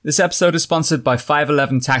This episode is sponsored by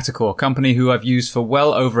 511 Tactical, a company who I've used for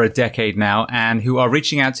well over a decade now and who are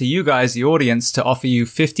reaching out to you guys, the audience, to offer you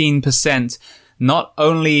 15% not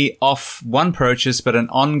only off one purchase, but an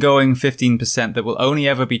ongoing 15% that will only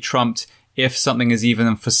ever be trumped if something is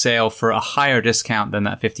even for sale for a higher discount than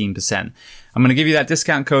that 15%. I'm going to give you that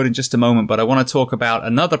discount code in just a moment, but I want to talk about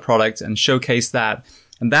another product and showcase that,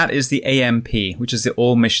 and that is the AMP, which is the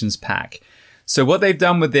All Missions Pack. So what they've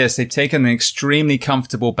done with this, they've taken an extremely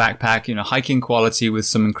comfortable backpack, hiking quality with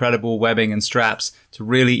some incredible webbing and straps to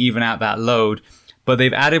really even out that load. But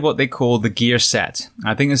they've added what they call the gear set.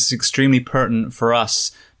 I think this is extremely pertinent for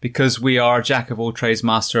us because we are jack of all trades,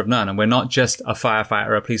 master of none. And we're not just a firefighter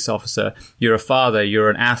or a police officer. You're a father, you're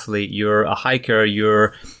an athlete, you're a hiker,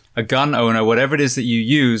 you're a gun owner, whatever it is that you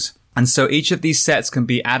use. And so each of these sets can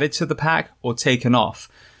be added to the pack or taken off.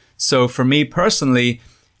 So for me personally,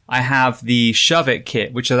 I have the Shove It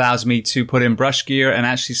kit, which allows me to put in brush gear and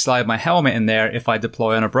actually slide my helmet in there if I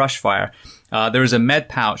deploy on a brush fire. There is a med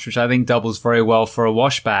pouch, which I think doubles very well for a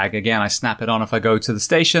wash bag. Again, I snap it on if I go to the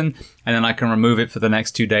station, and then I can remove it for the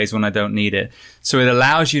next 2 days when I don't need it. So it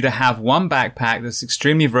allows you to have one backpack that's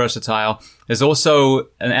extremely versatile. There's also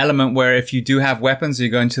an element where if you do have weapons, or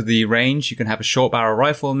you're going to the range, you can have a short barrel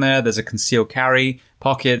rifle in there. There's a concealed carry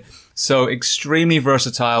pocket. So extremely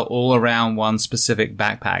versatile all around one specific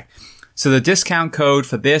backpack. So the discount code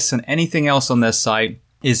for this and anything else on their site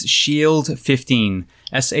is SHIELD15,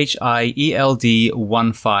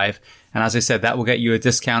 SHIELD15. And as I said, that will get you a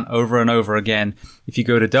discount over and over again if you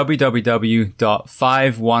go to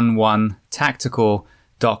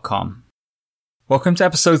www.511tactical.com. Welcome to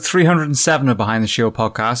episode 307 of Behind the Shield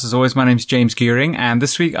podcast. As always, my name is James Gearing, and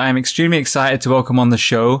this week I am extremely excited to welcome on the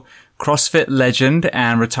show CrossFit legend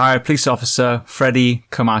and retired police officer Freddy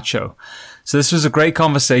Camacho. So this was a great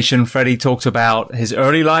conversation. Freddy talked about his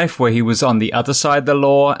early life where he was on the other side of the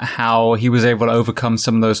law, how he was able to overcome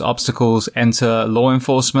some of those obstacles, enter law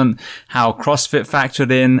enforcement, how CrossFit factored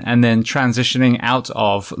in, and then transitioning out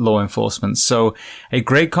of law enforcement. So a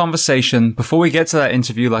great conversation. Before we get to that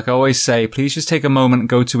interview, like I always say, please just take a moment and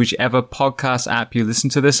go to whichever podcast app you listen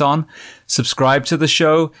to this on, subscribe to the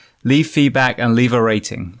show, leave feedback, and leave a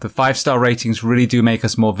rating. The 5-star ratings really do make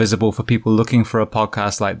us more visible for people looking for a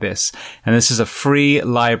podcast like this. And this is a free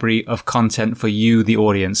library of content for you, the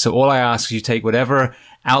audience. So all I ask is you take whatever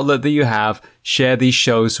outlet that you have, share these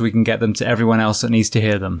shows so we can get them to everyone else that needs to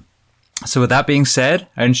hear them. So with that being said,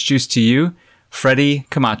 I introduce to you Freddy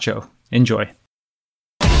Camacho. Enjoy.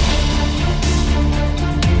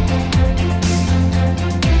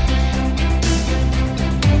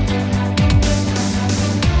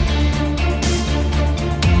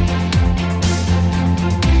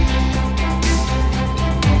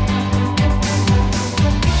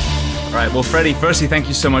 Well, Freddy, firstly, thank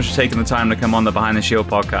you so much for taking the time to come on the Behind the Shield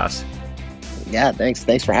podcast. Yeah, thanks.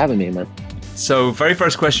 Thanks for having me, man. So, very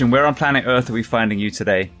first question, where on planet Earth are we finding you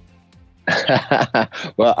today?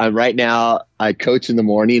 Well, right now, I coach in the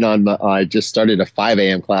morning. I just started a 5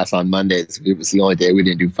 a.m. class on Mondays. It was the only day we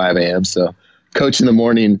didn't do 5 a.m. So, coach in the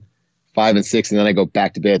morning, 5 and 6, and then I go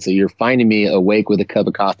back to bed. So, you're finding me awake with a cup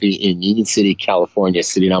of coffee in Union City, California,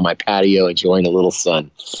 sitting on my patio enjoying a little sun.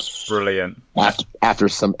 Brilliant. After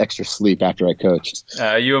some extra sleep after I coached.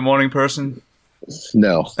 Are you a morning person?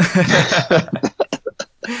 No.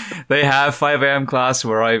 They have 5 a.m. class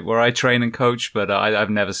where I train and coach, but I've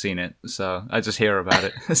never seen it. So I just hear about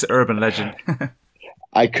it. It's an urban legend.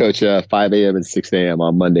 I coach 5 a.m. and 6 a.m.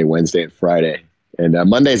 on Monday, Wednesday, and Friday. And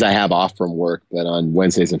Mondays I have off from work, but on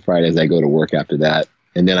Wednesdays and Fridays I go to work after that.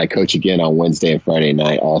 And then I coach again on Wednesday and Friday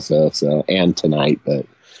night also, and tonight. But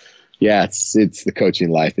yeah, it's the coaching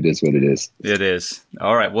life. It is what it is. It is.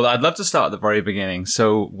 All right. Well, I'd love to start at the very beginning.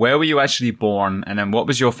 So where were you actually born? And then what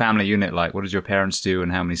was your family unit like? What did your parents do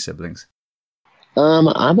and how many siblings? I'm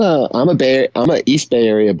a East Bay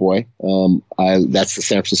Area boy. That's the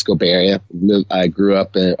San Francisco Bay Area. I grew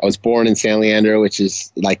up, I was born in San Leandro, which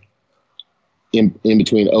is like in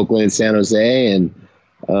between Oakland and San Jose. And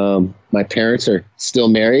my parents are still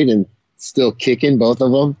married and still kicking, both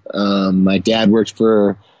of them. My dad worked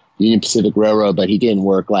for Union Pacific Railroad, but he didn't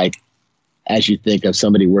work like as you think of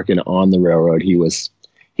somebody working on the railroad. He was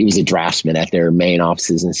a draftsman at their main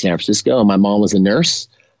offices in San Francisco. And my mom was a nurse.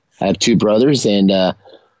 I have 2 brothers, and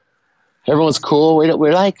everyone's cool.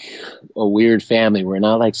 We're like a weird family. We're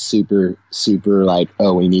not like super like,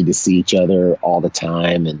 oh, we need to see each other all the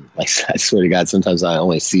time. And like, I swear to God, sometimes I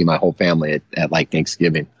only see my whole family at like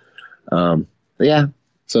Thanksgiving. But yeah,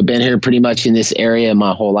 so I've been here pretty much in this area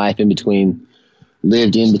my whole life,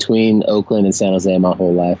 lived in between Oakland and San Jose my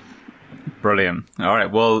whole life. Brilliant. All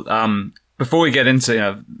right. Well, before we get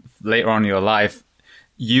into later on in your life,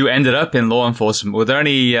 you ended up in law enforcement. Were there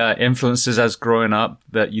any influences as growing up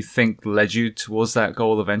that you think led you towards that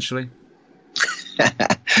goal eventually?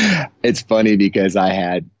 It's funny because I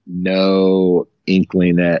had no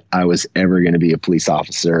inkling that I was ever going to be a police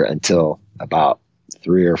officer until about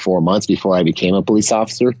 3 or 4 months before I became a police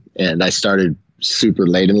officer. And I started super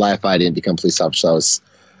late in life. I didn't become a police officer.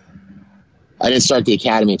 I didn't start the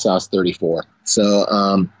academy until I was 34.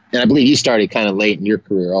 So, and I believe you started kind of late in your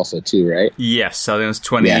career also too, right? Yes. I think it was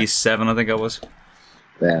 27, I think I was.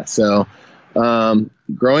 Yeah. So,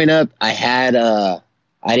 growing up, I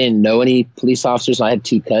didn't know any police officers. I had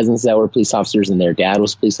 2 cousins that were police officers and their dad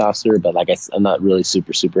was a police officer, but like I'm not really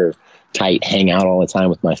super tight, hang out all the time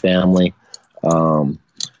with my family.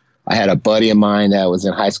 I had a buddy of mine that was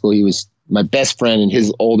in high school. He was my best friend and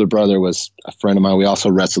his older brother was a friend of mine. We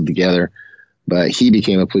also wrestled together, but he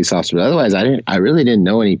became a police officer. But otherwise, I really didn't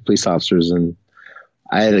know any police officers. And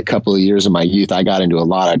I had a couple of years of my youth, I got into a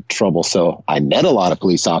lot of trouble. So I met a lot of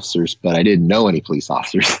police officers, but I didn't know any police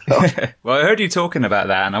officers. So. Well, I heard you talking about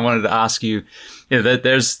that, and I wanted to ask you,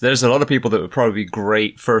 there's a lot of people that would probably be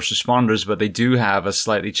great first responders, but they do have a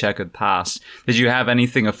slightly checkered past. Did you have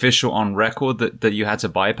anything official on record that you had to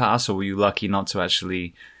bypass, or were you lucky not to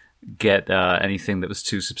actually get anything that was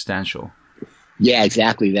too substantial? Yeah,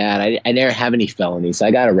 exactly that. I never have any felonies.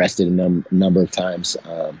 I got arrested a number of times,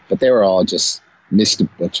 but they were all just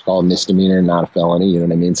what's called misdemeanor, not a felony. You know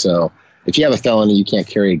what I mean? So if you have a felony, you can't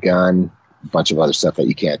carry a gun, a bunch of other stuff that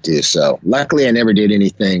you can't do. So luckily I never did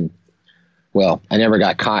anything. Well, I never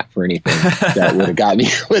got caught for anything that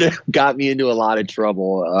would have got me into a lot of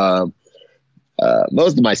trouble.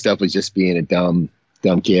 Most of my stuff was just being a dumb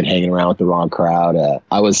kid hanging around with the wrong crowd.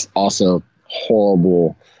 I was also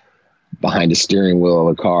horrible behind the steering wheel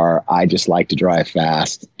of a car. I just like to drive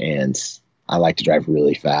fast, and I like to drive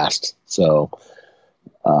really fast. So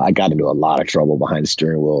I got into a lot of trouble behind the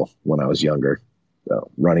steering wheel when I was younger,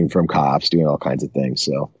 running from cops, doing all kinds of things.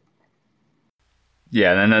 So,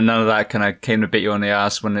 yeah, and then none of that kind of came to bit you on the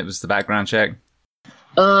ass when it was the background check.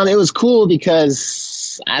 It was cool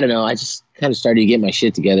because I don't know. I just kind of started to get my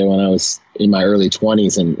shit together when I was in my early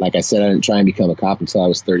 20s, and like I said, I didn't try and become a cop until I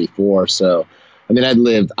was 34. So, I mean, I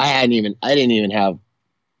didn't even have.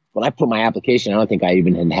 When I put my application, I don't think I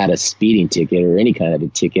even had a speeding ticket or any kind of a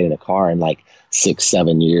ticket in a car in like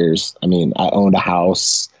 6-7 years. I mean, I owned a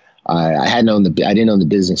house. I didn't own the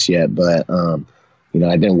business yet, but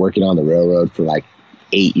I'd been working on the railroad for like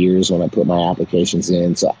 8 years when I put my applications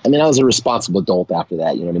in. So, I mean, I was a responsible adult after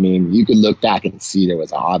that. You know what I mean? You could look back and see there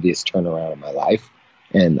was an obvious turnaround in my life.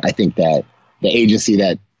 And I think that the agency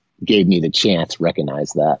that gave me the chance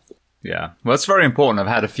recognized that. Yeah, well, it's very important.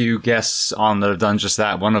 I've had a few guests on that have done just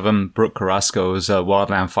that. One of them, Brooke Carrasco, is a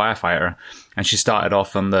wildland firefighter, and she started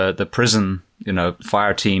off on the prison,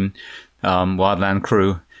 fire team, wildland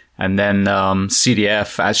crew. And then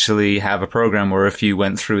CDF actually have a program where if you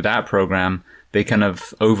went through that program, they kind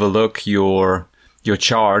of overlook your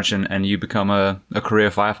charge and you become a career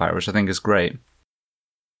firefighter, which I think is great.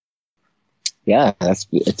 Yeah, I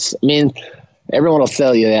mean, everyone will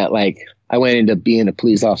tell you that, like, I went into being a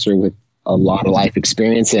police officer with a lot of life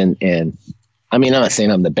experience, and I mean, I'm not saying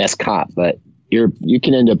I'm the best cop, but you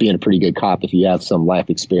can end up being a pretty good cop if you have some life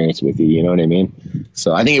experience with you. You know what I mean?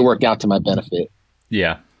 So I think it worked out to my benefit.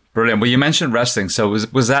 Yeah, brilliant. Well, you mentioned wrestling, so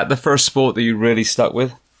was that the first sport that you really stuck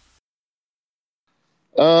with?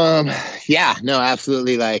 Yeah, no,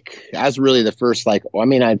 absolutely. Like, that's really the first. Like, I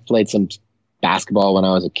mean, I played some basketball when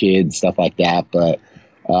I was a kid, stuff like that, but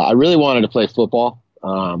I really wanted to play football.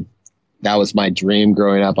 That was my dream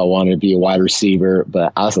growing up. I wanted to be a wide receiver,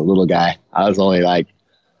 but I was a little guy. I was only I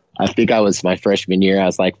think I was my freshman year. I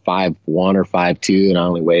was like 5'1" or 5'2", and I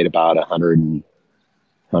only weighed about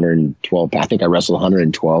 112. I think I wrestled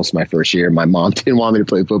 112 my first year. My mom didn't want me to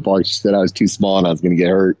play football. She said I was too small and I was going to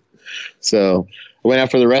get hurt. So I went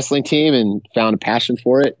out for the wrestling team and found a passion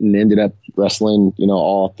for it and ended up wrestling,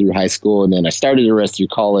 all through high school. And then I started to wrestle through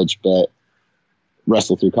college, but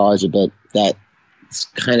that's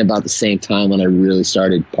kind of about the same time when I really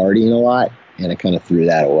started partying a lot, and I kind of threw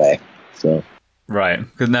that away. So, right,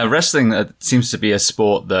 because now wrestling seems to be a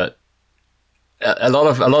sport that a lot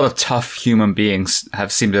of tough human beings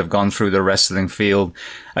seemed to have gone through the wrestling field.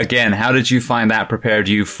 Again, how did you find that prepared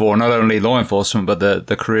you for not only law enforcement but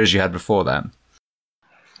the careers you had before that?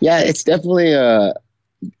 Yeah, it's definitely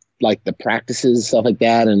like the practices, stuff like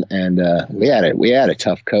that, and we had a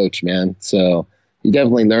tough coach, man. So you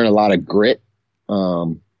definitely learn a lot of grit.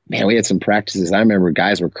 Man, we had some practices. I remember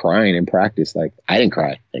guys were crying in practice. Like, I didn't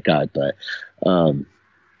cry, thank God, but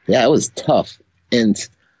yeah, it was tough. And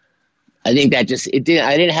I think that just it did.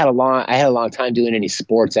 I had a long time doing any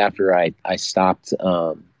sports after I stopped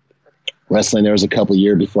wrestling. There was a couple of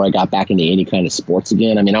years before I got back into any kind of sports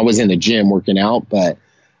again. I mean, I was in the gym working out, but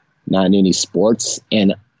not in any sports.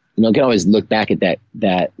 And I can always look back at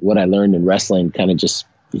that what I learned in wrestling. Kind of just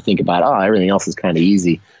you think about, oh, everything else is kind of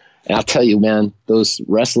easy. And I'll tell you, man, those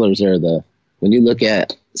wrestlers are when you look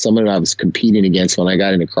at someone I was competing against when I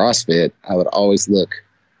got into CrossFit, I would always look,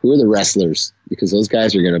 who are the wrestlers? Because those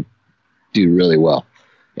guys are going to do really well.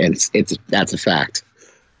 And that's a fact.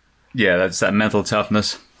 Yeah, that's that mental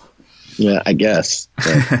toughness. Yeah, I guess.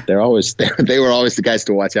 They were always the guys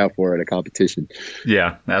to watch out for at a competition.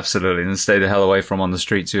 Yeah, absolutely. And stay the hell away from on the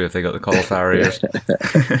street too if they got the cauliflower ears.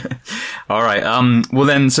 All right. Well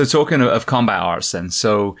then, so talking of combat arts then,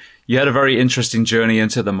 so you had a very interesting journey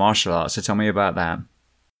into the martial arts. So tell me about that.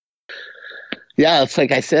 Yeah, it's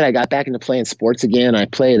like I said, I got back into playing sports again. I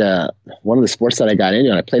played one of the sports that I got into,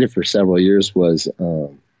 and I played it for several years, was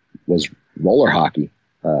roller hockey.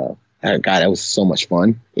 God, that was so much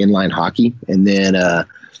fun, inline hockey. And then I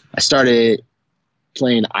started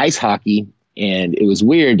playing ice hockey, and it was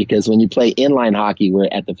weird because when you play inline hockey, we're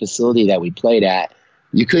at the facility that we played at,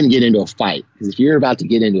 you couldn't get into a fight. Because if you're about to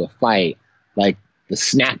get into a fight, like the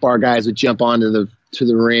snack bar guys would jump onto the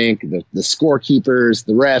rink, the scorekeepers,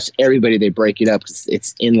 the refs, everybody, they break it up because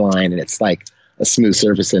it's inline and it's like a smooth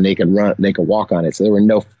surface and they can walk on it. So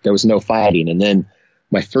there was no fighting. And then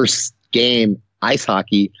my first game, ice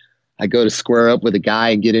hockey, I go to square up with a guy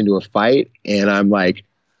and get into a fight, and I'm like,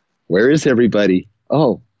 where is everybody?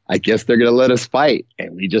 Oh, I guess they're going to let us fight.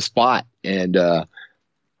 And we just fought, and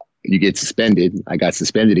you get suspended. I got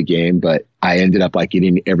suspended a game, but I ended up like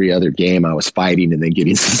getting every other game I was fighting and then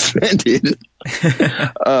getting suspended.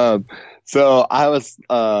 So I was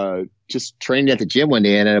just training at the gym one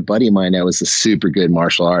day, and a buddy of mine that was a super good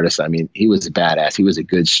martial artist. I mean, he was a badass. He was a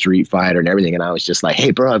good street fighter and everything. And I was just like, hey,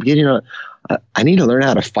 bro, I need to learn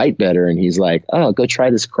how to fight better. And he's like, oh, go try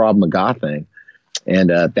this Krav Maga thing. And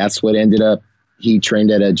that's what ended up. He trained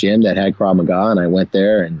at a gym that had Krav Maga, and I went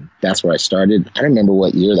there, and that's where I started. I don't remember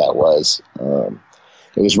what year that was.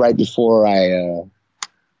 It was right before I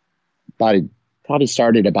probably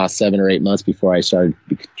started about 7 or 8 months before I started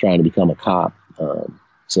trying to become a cop.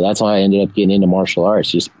 So that's how I ended up getting into martial arts.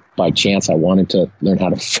 Just by chance, I wanted to learn how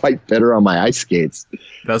to fight better on my ice skates.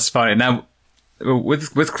 That's funny. Now,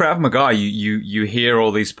 with Krav Maga, you hear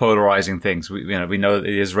all these polarizing things. We know that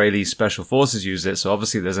the Israeli special forces use it, so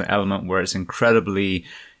obviously there's an element where it's incredibly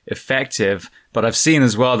effective. But I've seen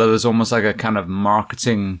as well that there's almost like a kind of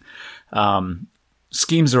marketing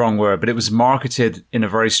scheme's the wrong word, but it was marketed in a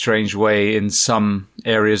very strange way in some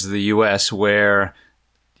areas of the US where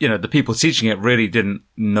the people teaching it really didn't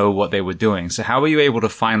know what they were doing. So how were you able to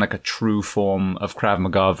find like a true form of Krav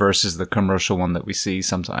Maga versus the commercial one that we see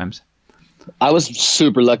sometimes? I was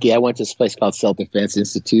super lucky. I went to this place called Self-Defense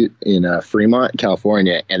Institute in Fremont,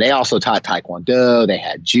 California, and they also taught Taekwondo. They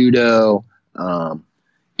had Judo, and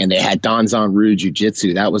they had Danzan Ryu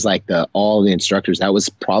Jiu-Jitsu. That was like all the instructors. That was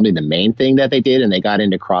probably the main thing that they did, and they got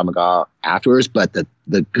into Krav Maga afterwards. But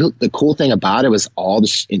the cool thing about it was all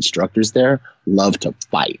the instructors there loved to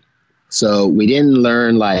fight. So we didn't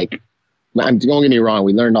learn don't get me wrong,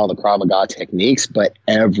 we learned all the Krav Maga techniques, but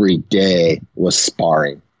every day was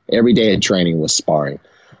sparring. Every day of training was sparring.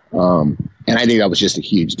 And I think that was just a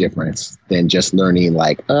huge difference than just learning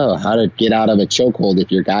how to get out of a chokehold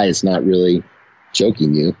if your guy is not really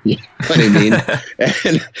choking you. You know what I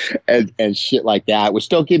mean? and shit like that, which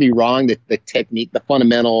don't get me wrong, the technique, the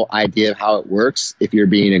fundamental idea of how it works, if you're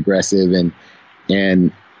being aggressive and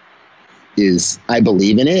I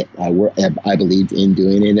believe in it. I believed in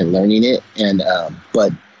doing it and learning it.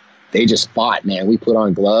 But they just fought, man. We put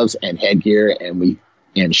on gloves and headgear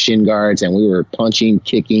and shin guards, and we were punching,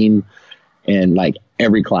 kicking, and like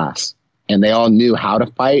every class. And they all knew how to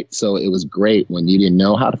fight. So it was great when you didn't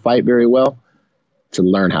know how to fight very well to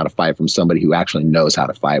learn how to fight from somebody who actually knows how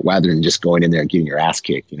to fight rather than just going in there and getting your ass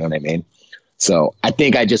kicked. You know what I mean? So I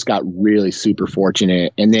think I just got really super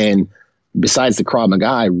fortunate. And then besides the Krav Maga,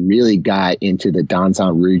 I really got into the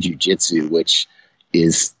Danzan Ryu Jiu-Jitsu, which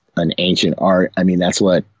is an ancient art. I mean, that's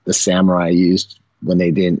what the samurai used when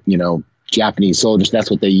they didn't, Japanese soldiers, that's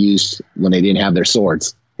what they used when they didn't have their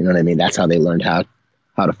swords. You know what I mean? That's how they learned how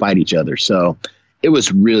to fight each other. So it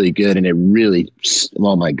was really good. And it really,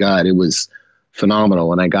 oh my God, it was phenomenal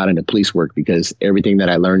when I got into police work, because everything that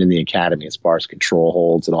I learned in the academy as far as control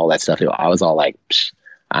holds and all that stuff, I was all like,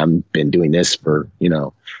 I've been doing this for,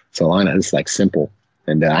 so long. It's like simple.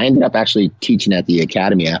 And I ended up actually teaching at the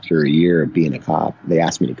academy after a year of being a cop. They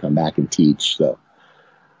asked me to come back and teach. So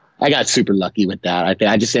I got super lucky with that.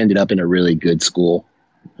 I just ended up in a really good school,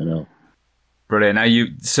 Brilliant. Now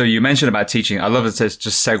you mentioned about teaching. I love to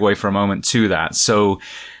just segue for a moment to that. So,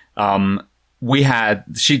 we had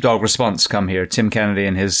Sheepdog Response come here, Tim Kennedy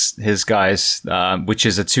and his guys, which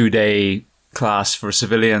is a 2-day class for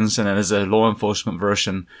civilians, and then there's a law enforcement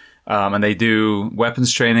version. And they do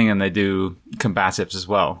weapons training and they do combatives as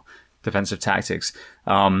well, defensive tactics.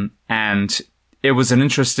 And it was an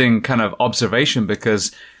interesting kind of observation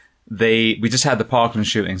because we just had the Parkland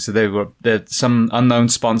shooting. So some unknown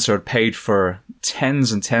sponsor had paid for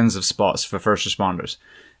tens and tens of spots for first responders.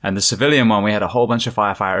 And the civilian one, we had a whole bunch of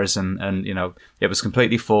firefighters and it was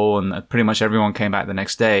completely full and pretty much everyone came back the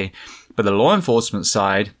next day. But the law enforcement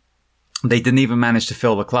side, they didn't even manage to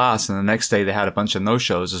fill the class. And the next day they had a bunch of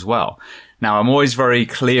no-shows as well. Now, I'm always very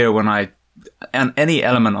clear when and any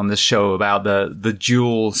element on this show about the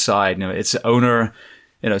dual side, it's ownership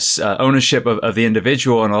of the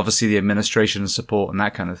individual and obviously the administration and support and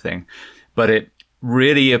that kind of thing. But it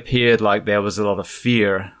really appeared like there was a lot of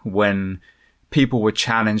fear when people were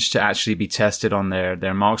challenged to actually be tested on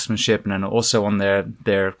their marksmanship and then also on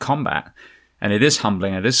their combat. And it is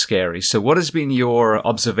humbling, it is scary. So what has been your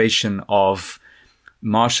observation of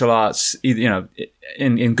martial arts,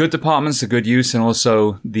 in good departments, the good use, and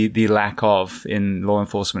also the lack of in law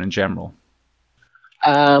enforcement in general?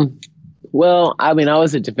 Well, I mean, I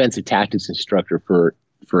was a defensive tactics instructor for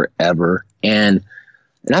forever, and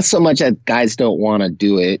not so much that guys don't want to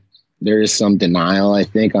do it. There is some denial, I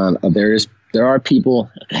think, there are people.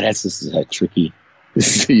 God, this is a tricky.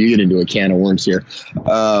 You get into a can of worms here.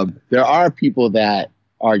 There are people that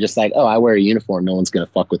are just like, oh, I wear a uniform, no one's gonna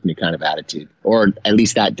fuck with me kind of attitude, or at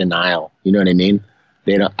least that denial. You know what I mean?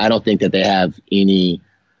 I don't think that they have any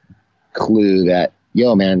clue that,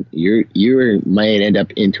 yo, man, you might end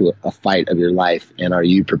up into a fight of your life, and are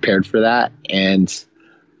you prepared for that? And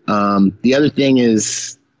the other thing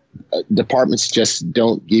is, departments just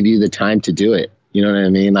don't give you the time to do it. You know what I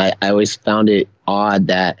mean? I always found it odd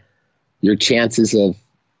that your chances of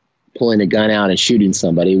pulling a gun out and shooting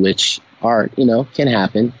somebody, which are, can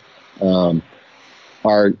happen,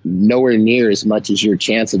 are nowhere near as much as your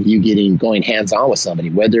chance of you going hands-on with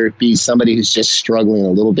somebody, whether it be somebody who's just struggling a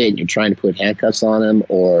little bit and you're trying to put handcuffs on them,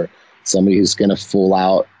 or somebody who's going to full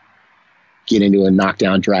out get into a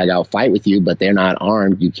knockdown, drag out fight with you, but they're not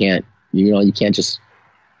armed. You can't just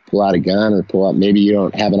pull out a gun or maybe you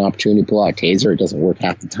don't have an opportunity to pull out a taser. It doesn't work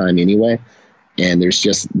half the time anyway. And there's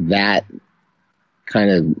just that kind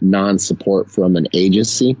of non-support from an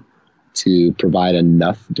agency to provide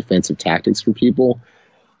enough defensive tactics for people.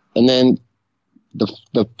 And then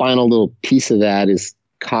the final little piece of that is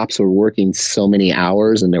cops are working so many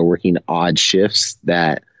hours and they're working odd shifts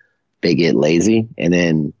that they get lazy, and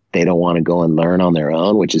then they don't want to go and learn on their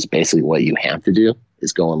own, which is basically what you have to do,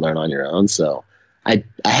 is go and learn on your own. So I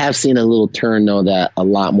have seen a little turn, though, that a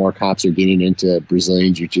lot more cops are getting into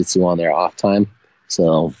Brazilian Jiu-Jitsu on their off time.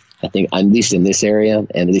 So I think, at least in this area,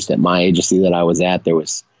 and at least at my agency that I was at, there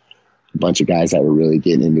was a bunch of guys that were really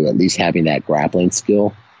getting into at least having that grappling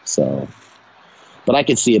skill. So, but I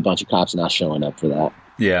could see a bunch of cops not showing up for that.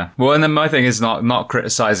 Yeah. Well, and then my thing is not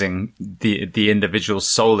criticizing the individual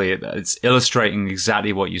solely. It's illustrating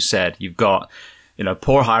exactly what you said. You've got,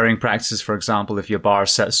 poor hiring practices, for example, if your bar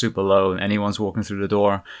is set super low and anyone's walking through the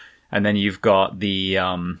door. And then you've got the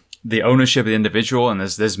ownership of the individual. And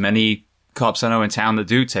there's many cops I know in town that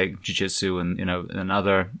do take jiu-jitsu and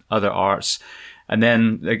other arts. And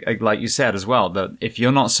then, like you said as well, that if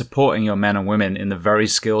you're not supporting your men and women in the very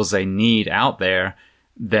skills they need out there,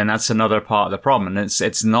 then that's another part of the problem. And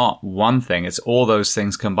it's not one thing, it's all those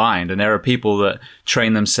things combined. And there are people that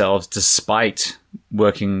train themselves despite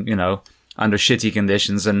working, under shitty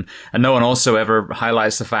conditions. And no one also ever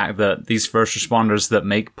highlights the fact that these first responders that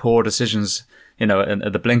make poor decisions,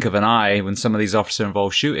 at the blink of an eye when some of these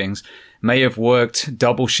officer-involved shootings may have worked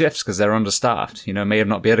double shifts because they're understaffed, may have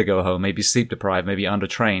not been able to go home, maybe sleep deprived, maybe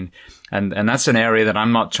undertrained. And that's an area that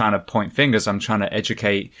I'm not trying to point fingers. I'm trying to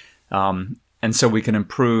educate, and so we can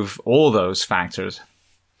improve all those factors.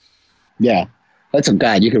 Yeah. That's a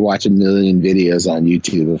guide. You could watch a million videos on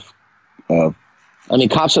YouTube of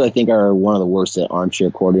cops that I think are one of the worst at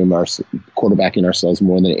armchair quarterbacking ourselves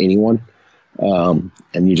more than anyone.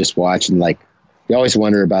 And you just watch and you always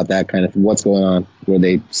wonder about that kind of thing. What's going on? Were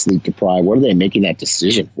they sleep deprived? What are they making that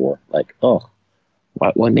decision for?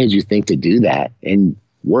 What made you think to do that? And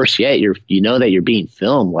worse yet, that you're being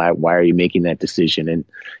filmed. Why are you making that decision? And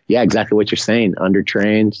yeah, exactly what you're saying.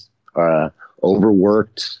 Undertrained,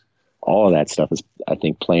 overworked, all of that stuff is, I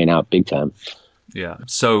think, playing out big time. Yeah.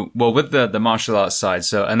 So, well, with the martial arts side,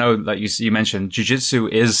 so I know that you mentioned jiu-jitsu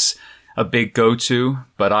is a big go-to,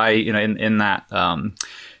 but I, in that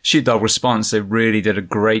Sheepdog Response, they really did a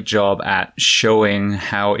great job at showing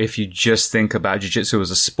how if you just think about jiu-jitsu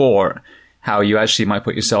as a sport, how you actually might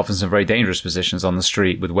put yourself in some very dangerous positions on the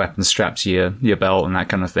street with weapons strapped to your belt and that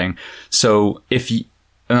kind of thing. So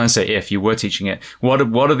and I say if you were teaching it, what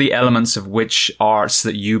are the elements of which arts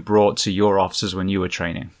that you brought to your officers when you were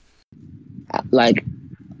training? Like,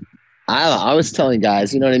 I was telling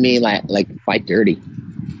guys, you know what I mean? Like fight dirty.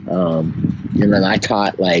 And I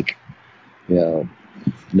taught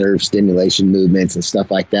nerve stimulation movements and stuff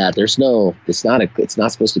like that. It's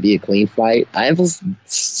not supposed to be a clean fight. I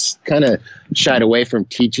was kind of shied away from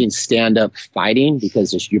teaching stand-up fighting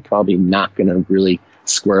because you're probably not going to really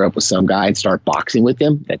square up with some guy and start boxing with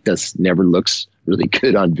him. That never looks really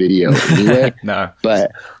good on video anyway. No.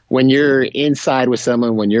 But when you're inside with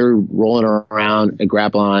someone, when you're rolling around a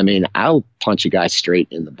grapple, I mean, I'll punch a guy straight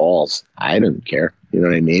in the balls. I don't care. You know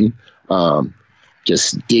what I mean?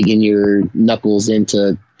 Just digging your knuckles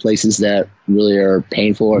into places that really are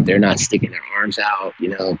painful, if they're not sticking their arms out.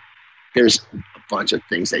 There's a bunch of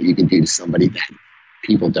things that you can do to somebody that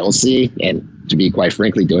people don't see, and to be quite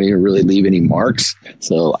frankly, don't even really leave any marks.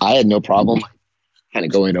 So I had no problem kind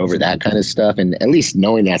of going over that kind of stuff, and at least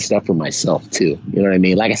knowing that stuff for myself too. You know what I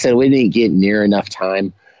mean? Like I said, we didn't get near enough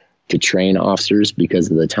time to train officers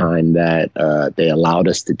because of the time that they allowed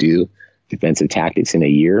us to do defensive tactics in a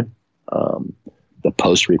year. The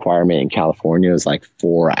post requirement in California is like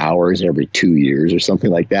 4 hours every 2 years or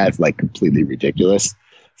something like that. It's like completely ridiculous.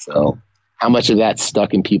 So how much of that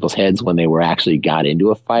stuck in people's heads when they were actually got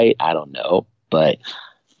into a fight, I don't know. But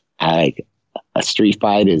a street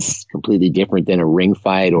fight is completely different than a ring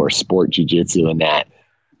fight or sport jiu-jitsu, in that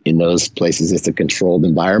in those places it's a controlled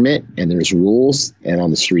environment and there's rules, and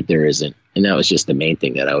on the street there isn't. And that was just the main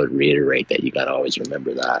thing that I would reiterate, that you got to always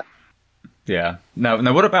remember that. Yeah.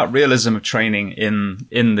 Now, what about realism of training in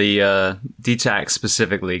the DTAC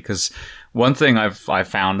specifically? Because one thing I've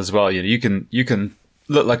found as well, you can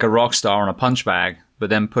look like a rock star on a punch bag, but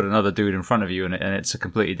then put another dude in front of you, and it's a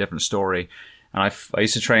completely different story. And I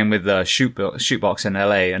used to train with Shootbox in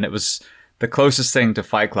LA, and it was the closest thing to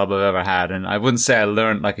Fight Club I've ever had. And I wouldn't say I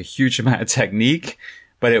learned like a huge amount of technique,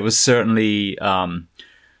 but it was certainly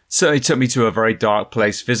took me to a very dark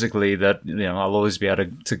place physically that I'll always be able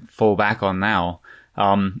to fall back on now.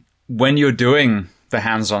 When you're doing the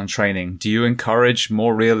hands-on training, do you encourage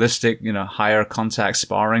more realistic, higher contact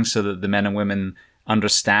sparring so that the men and women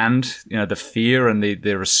understand, the fear and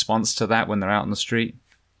the response to that when they're out on the street?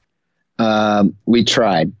 We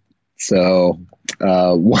tried. So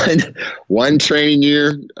one training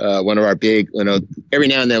year, one of our big, every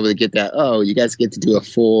now and then we get that, oh, you guys get to do a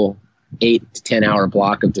full 8 to 10 hour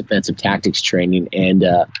block of defensive tactics training. And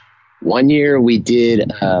one year we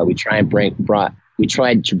tried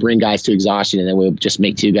to bring guys to exhaustion, and then we'll just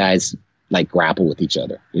make two guys like grapple with each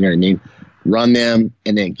other. You know what I mean? Run them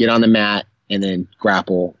and then get on the mat and then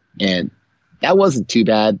grapple. And that wasn't too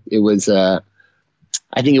bad. It was, I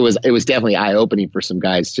think it was definitely eye opening for some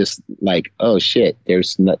guys, just like, oh shit,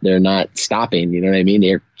 they're not stopping. You know what I mean?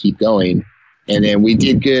 They keep going. And then we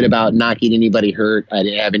did good about not getting anybody hurt. I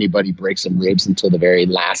didn't have anybody break some ribs until the very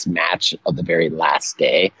last match of the very last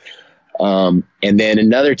day. And then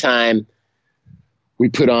another time we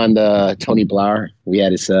put on the Tony Blauer. We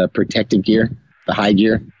had his protective gear, the high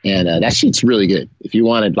gear. And that shit's really good. If you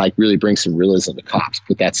want to like really bring some realism to cops,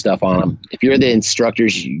 put that stuff on them. If you're the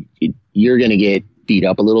instructors, you're going to get beat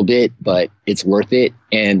up a little bit, but it's worth it.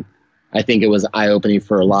 And I think it was eye-opening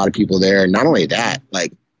for a lot of people there. Not only that,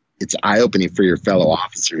 like, it's eye-opening for your fellow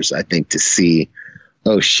officers, I think, to see,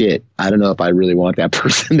 oh shit, I don't know if I really want that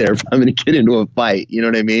person there if I'm going to get into a fight. You know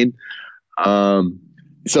what I mean?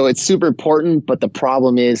 So it's super important, but the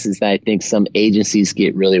problem is that I think some agencies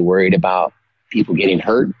get really worried about people getting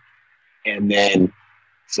hurt, and then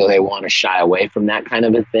so they want to shy away from that kind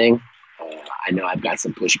of a thing. I know I've got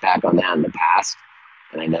some pushback on that in the past,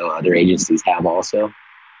 and I know other agencies have also.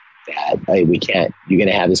 That hey, you're going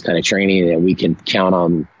to have this kind of training that we can count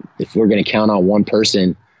on. If we're going to count on one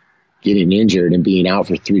person getting injured and being out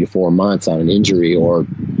for 3 to 4 months on an injury, or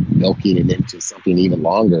milking it into something even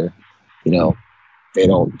longer, they don't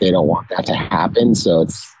want that to happen. So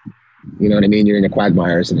it's, you know what I mean? You're in a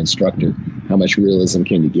quagmire as an instructor. How much realism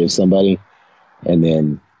can you give somebody? And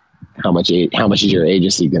then how much is your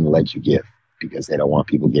agency going to let you give, because they don't want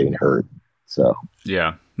people getting hurt. So,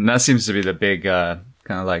 yeah. And that seems to be the big, kind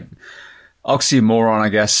of like oxymoron, I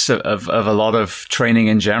guess, of a lot of training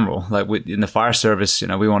in general. Like in the fire service,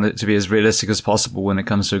 we want it to be as realistic as possible when it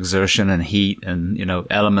comes to exertion and heat and,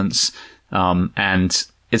 elements. And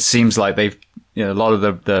it seems like they've, a lot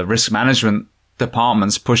of the risk management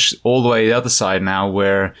departments push all the way the other side now,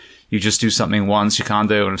 where, you just do something once. You can't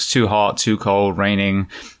do it when it's too hot, too cold, raining.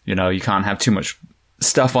 You know, you can't have too much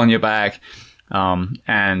stuff on your back.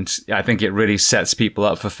 And I think it really sets people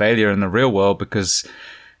up for failure in the real world because,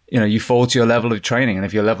 you know, you fall to your level of training. And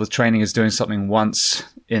if your level of training is doing something once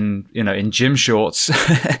in gym shorts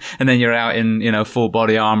and then you're out in, you know, full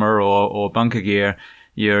body armor or bunker gear,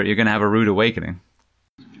 you're going to have a rude awakening.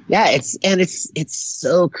 Yeah. It's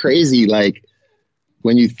so crazy. Like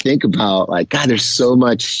when you think about like, God, there's so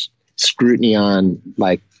much scrutiny on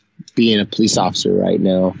like being a police officer right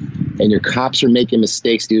now, and your cops are making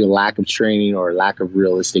mistakes due to lack of training or lack of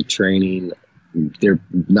realistic training. They're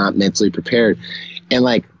not mentally prepared. And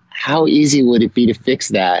like, how easy would it be to fix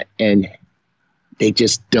that? And they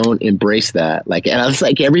just don't embrace that. Like, and I was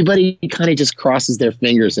like, everybody kind of just crosses their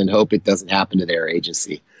fingers and hope it doesn't happen to their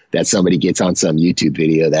agency, that somebody gets on some YouTube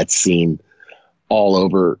video that's seen all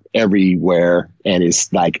over everywhere and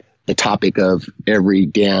is like the topic of every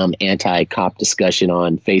damn anti-cop discussion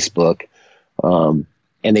on Facebook. And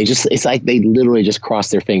it's like they literally just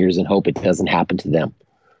cross their fingers and hope it doesn't happen to them.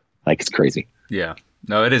 Like, it's crazy. Yeah,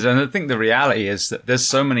 no, it is. And I think the reality is that there's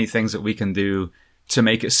so many things that we can do to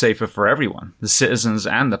make it safer for everyone, the citizens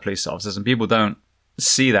and the police officers, and people don't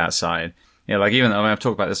see that side. You know, like even though I've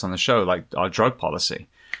talked about this on the show, like our drug policy,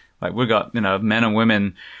 like we've got, you know, men and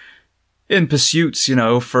women in pursuits, you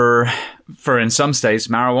know, for in some states,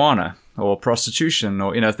 marijuana or prostitution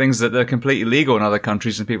or, you know, things that are completely legal in other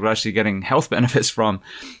countries and people are actually getting health benefits from,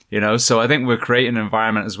 you know. So I think we're creating an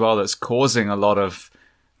environment as well that's causing a lot of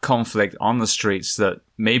conflict on the streets that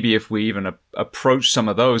maybe if we even approach some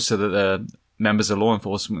of those so that the members of law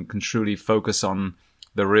enforcement can truly focus on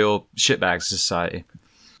the real shitbags society.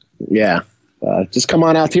 Yeah. Just come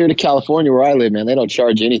on out here to California where I live, man. They don't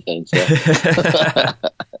charge anything. So.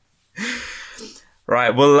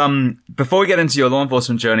 Right. Well, before we get into your law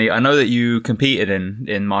enforcement journey, I know that you competed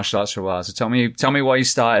in martial arts for a while. So tell me why you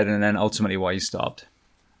started and then ultimately why you stopped.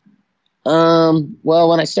 Well,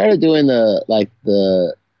 when I started doing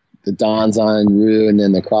the Dans on Rue and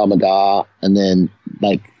then the Krav Maga and then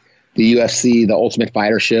like the UFC, the Ultimate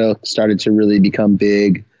Fighter show started to really become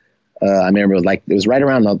big. I remember it was right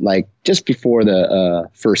around just before the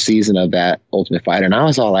first season of that Ultimate Fighter. And I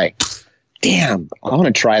was all like, damn, I want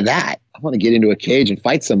to try that. I want to get into a cage and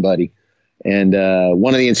fight somebody. And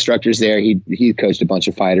one of the instructors there, he coached a bunch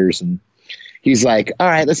of fighters and he's like, all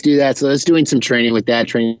right, let's do that. So let's doing some training with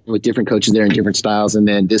different coaches there in different styles. And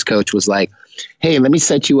then this coach was like, hey, let me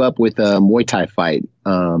set you up with a Muay Thai fight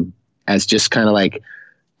as just kind of like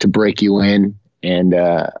to break you in. And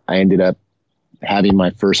I ended up having my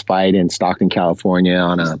first fight in Stockton, California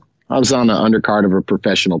I was on the undercard of a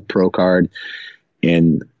professional pro card.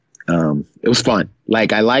 And it was fun.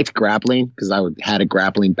 Like I liked grappling because I had a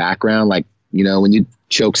grappling background. Like, you know, when you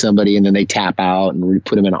choke somebody and then they tap out and we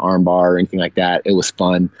put them in an arm bar or anything like that, it was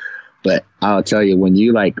fun. But I'll tell you, when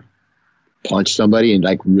you like punch somebody and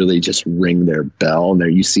like really just ring their bell and there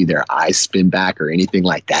you see their eyes spin back or anything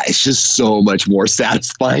like that, it's just so much more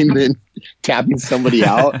satisfying than tapping somebody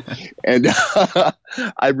out. And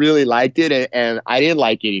I really liked it. And I didn't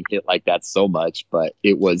like getting hit like that so much, but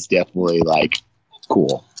it was definitely like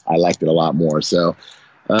cool. I liked it a lot more. So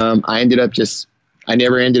I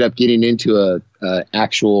never ended up getting into a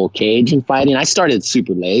actual cage and fighting. I started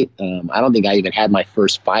super late. I don't think I even had my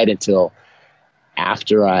first fight until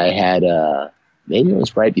after I had, maybe it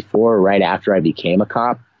was right before or right after I became a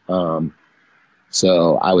cop.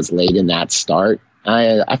 So I was late in that start.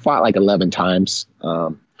 I fought like 11 times,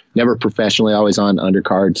 never professionally, always on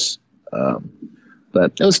undercards.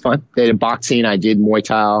 But it was fun. They did boxing. I did Muay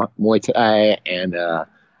Thai and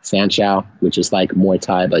Sanchow, which is like Muay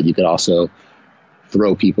Thai, but you could also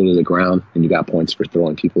throw people to the ground and you got points for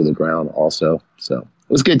throwing people to the ground also. So it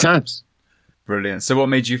was good times. Brilliant. So what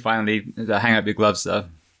made you finally hang up your gloves though?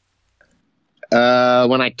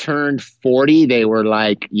 When I turned 40, they were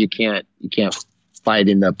like, you can't fight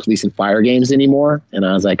in the police and fire games anymore. And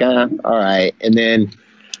I was like, all right. And then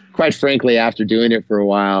quite frankly, after doing it for a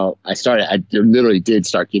while, I literally did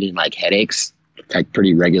start getting like headaches, like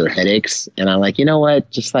pretty regular headaches. And I'm like, you know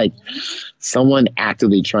what? Just like someone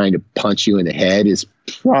actively trying to punch you in the head is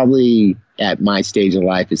probably at my stage of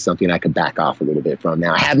life is something I could back off a little bit from.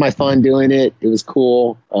 Now I had my fun doing it. It was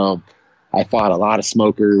cool. I fought a lot of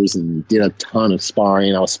smokers and did a ton of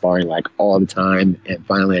sparring. I was sparring like all the time. And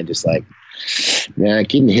finally I'm just like, man,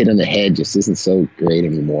 getting hit on the head just isn't so great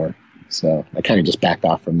anymore. So I kind of just backed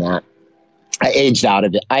off from that. I aged out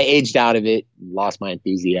of it, lost my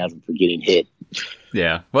enthusiasm for getting hit.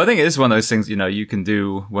 Yeah. Well, I think it is one of those things, you know, you can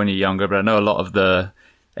do when you're younger, but I know a lot of the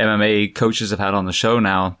MMA coaches I've had on the show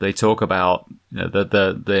now, they talk about,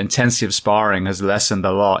 the intensity of sparring has lessened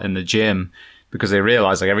a lot in the gym, because they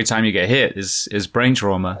realize like every time you get hit is brain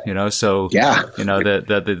trauma, so yeah,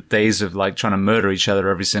 the days of like trying to murder each other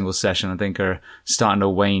every single session, I think, are starting to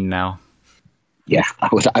wane now. Yeah,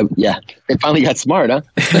 they finally got smart, huh?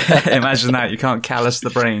 Imagine that. You can't callous the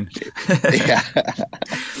brain. Yeah.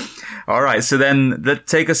 All right, so then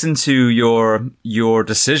take us into your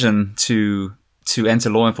decision to enter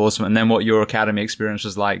law enforcement, and then what your academy experience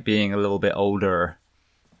was like being a little bit older.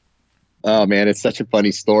 Oh man, it's such a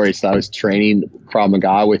funny story. So I was training Krav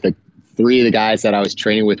Maga with three of the guys that I was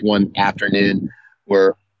training with one afternoon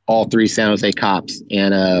were all three San Jose cops.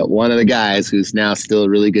 And one of the guys, who's now still a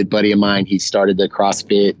really good buddy of mine, he started the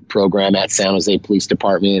CrossFit program at San Jose Police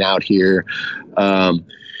Department out here.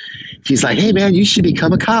 He's like, "Hey man, you should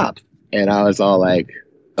become a cop." And I was all like,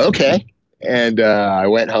 "Okay." And I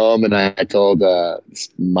went home and I told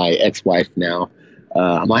my ex-wife now,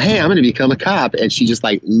 I'm like, "Hey, I'm going to become a cop." And she just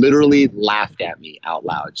like literally laughed at me out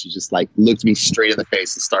loud. She just like looked me straight in the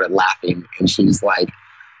face and started laughing. And she's like,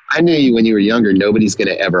 "I knew you when you were younger. Nobody's going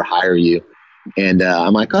to ever hire you." And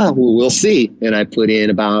I'm like, "Oh, well, we'll see." And I put in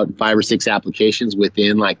about 5 or 6 applications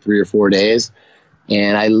within like 3 or 4 days.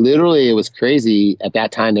 And it was crazy. At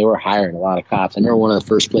that time, they were hiring a lot of cops. I remember one of the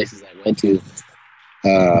first places I went to,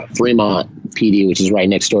 Fremont PD, which is right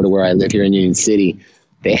next door to where I live here in Union City.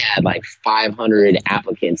 They had like 500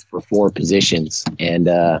 applicants for 4 positions. And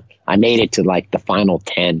I made it to like the final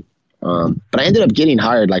 10. But I ended up getting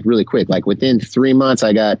hired like really quick. Like within 3 months,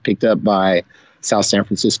 I got picked up by South San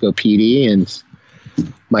Francisco PD. And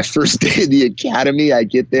my first day in the academy, I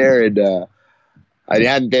get there and I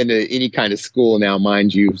hadn't been to any kind of school now,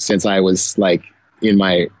 mind you, since I was like in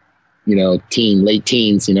my, late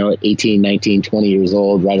teens, 18, 19, 20 years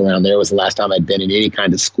old, right around there was the last time I'd been in any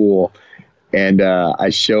kind of school. And I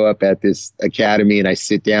show up at this academy and I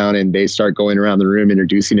sit down and they start going around the room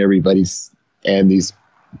introducing and these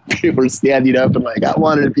people are standing up and like, "I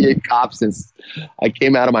wanted to be a cop since I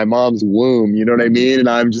came out of my mom's womb." You know what I mean? And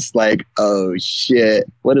I'm just like, "Oh shit,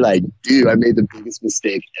 what did I do? I made the biggest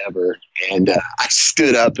mistake ever." And I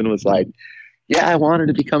stood up and was like, "Yeah, I wanted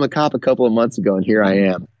to become a cop a couple of months ago and here I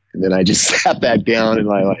am." And then I just sat back down and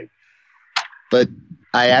but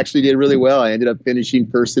I actually did really well. I ended up finishing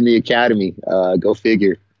first in the academy. Go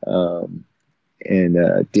figure. And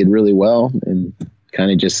did really well and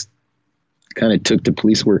kind of took to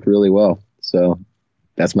police work really well. So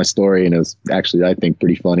that's my story. And it was actually, I think,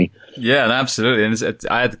 pretty funny. Yeah, absolutely. And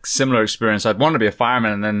I had a similar experience. I'd wanted to be a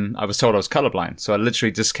fireman and then I was told I was colorblind. So I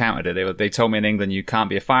literally discounted it. They told me in England, you can't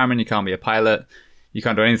be a fireman, you can't be a pilot, you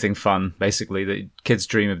can't do anything fun, basically, that kids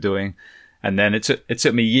dream of doing. And then it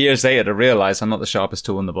took me years later to realize I'm not the sharpest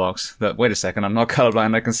tool in the box. That, wait a second, I'm not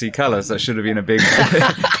colorblind, I can see colors. That should have been a big,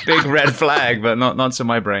 big red flag, but not to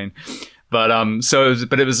my brain. But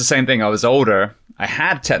but it was the same thing. I was older. I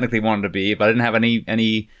had technically wanted to be, but I didn't have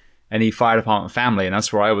any fire department family, and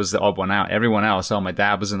that's where I was the odd one out. Everyone else, my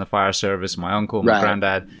dad was in the fire service, my uncle, my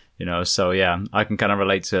granddad, So yeah, I can kind of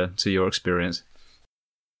relate to your experience.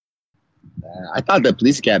 I thought the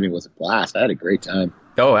police academy was a blast. I had a great time.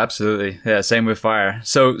 Oh, absolutely. Yeah, same with fire.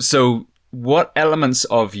 So what elements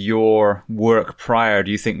of your work prior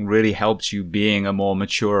do you think really helped you being a more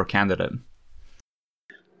mature candidate?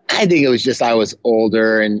 I think it was just I was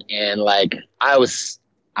older and like I was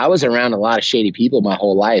around a lot of shady people my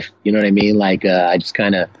whole life. You know what I mean? Like I just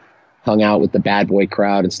kind of hung out with the bad boy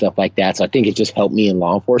crowd and stuff like that. So I think it just helped me in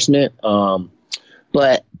law enforcement.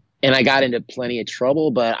 And I got into plenty of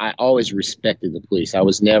trouble, but I always respected the police. I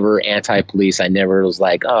was never anti-police. I never was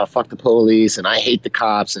like, "Oh, fuck the police," and I hate the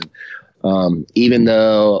cops. And even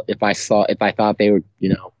though if I thought they were,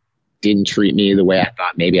 didn't treat me the way I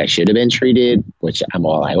thought maybe I should have been treated, which I'm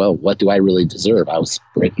all like, well, what do I really deserve? I was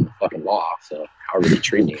breaking the fucking law, so how are they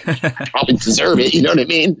treat me? I probably deserve it. You know what I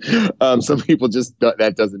mean? Some people just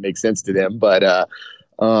that doesn't make sense to them, but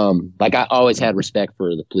like I always had respect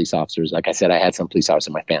for the police officers. Like I said, I had some police officers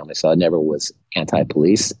in my family, so I never was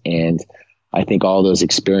anti-police. And I think all those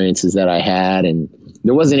experiences that I had, and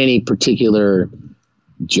there wasn't any particular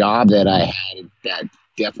job that I had that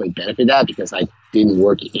definitely benefited that, because I didn't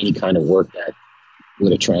work any kind of work that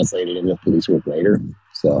would have translated into police work later.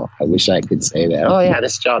 So I wish I could say that, oh yeah,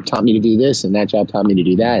 this job taught me to do this and that job taught me to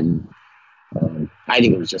do that. And I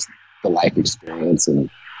think it was just the life experience. And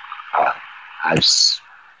I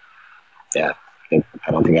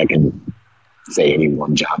don't think I can say any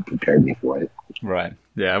one job prepared me for it. Right.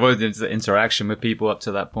 Yeah. Well, the interaction with people up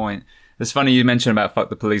to that point. It's funny you mentioned about fuck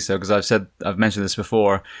the police though, because I've mentioned this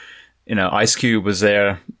before. Ice Cube was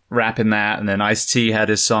there rapping that, and then Ice-T had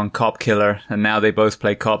his song Cop Killer, and now they both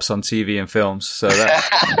play cops on TV and films. So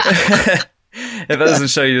that that doesn't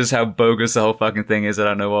show you just how bogus the whole fucking thing is, I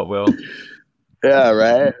don't know what will. Yeah,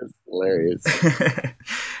 right? It's hilarious.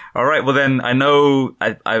 All right. Well, then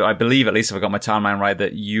I believe, at least if I got my timeline right,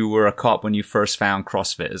 that you were a cop when you first found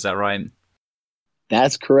CrossFit. Is that right?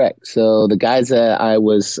 That's correct. So the guys that I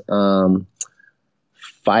was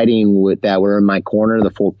fighting with that were in my corner,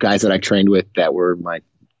 the 4 guys that I trained with that were my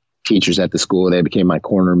teachers at the school, they became my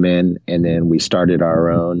corner men. And then we started our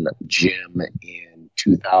own gym in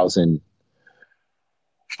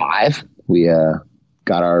 2005. We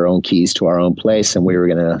got our own keys to our own place, and we were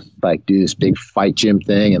going to like do this big fight gym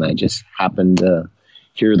thing. And I just happened to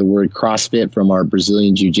hear the word CrossFit from our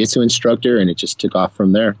Brazilian jiu-jitsu instructor, and it just took off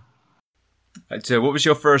from there. So what was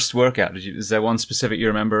your first workout? Is there one specific you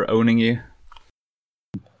remember owning you?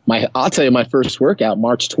 I'll tell you my first workout,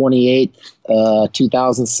 March 28th,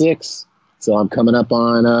 2006. So I'm coming up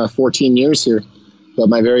on 14 years here. But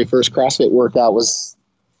my very first CrossFit workout was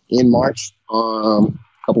in March, a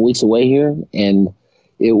couple weeks away here. And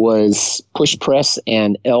it was push press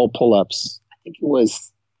and L pull-ups. I think it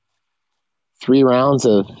was 3 rounds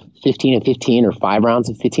of 15 and 15 or 5 rounds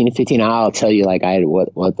of 15 and 15. I'll tell you, like I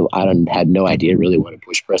had no idea really what a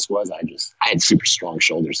push press was. I had super strong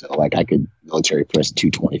shoulders. So like I could military press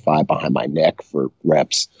 225 behind my neck for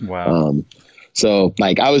reps. Wow. So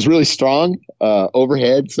like I was really strong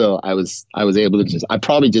overhead. So I was able to I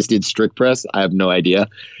probably just did strict press. I have no idea.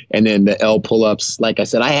 And then the L pull-ups, like I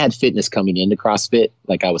said, I had fitness coming into CrossFit.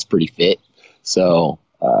 Like I was pretty fit. So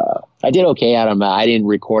I did okay at them. I didn't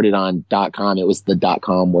record it on .com. It was the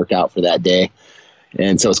 .com workout for that day.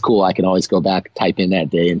 And so it's cool. I can always go back, type in that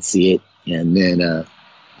day and see it. And then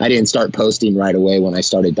I didn't start posting right away when I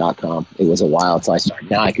started .com. It was a while until I started.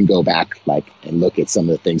 Now I can go back and look at some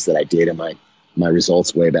of the things that I did in my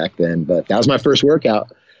results way back then. But that was my first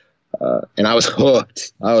workout. And I was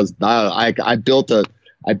hooked. I built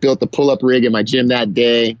the pull-up rig in my gym that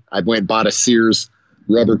day. I went and bought a Sears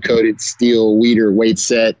rubber-coated steel weeder weight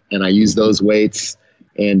set, and I used those weights.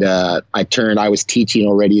 And I was teaching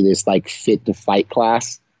already this like fit to fight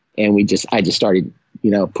class, and I just started,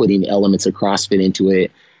 putting elements of CrossFit into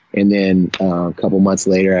it. And then a couple months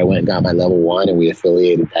later, I went and got my level 1, and we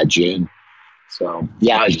affiliated that gym. So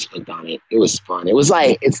yeah, I was just hooked on it. It was fun.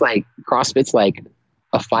 It's like CrossFit's like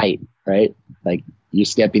a fight, right? Like you're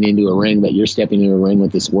stepping into a ring, but you're stepping into a ring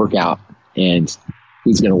with this workout, and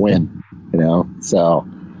who's going to win, So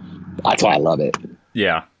that's why I love it.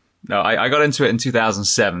 Yeah. No, I got into it in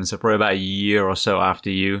 2007, so probably about a year or so after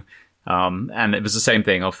you. And it was the same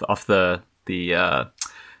thing off the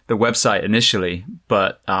website initially.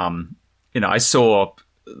 But, I saw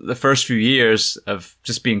the first few years of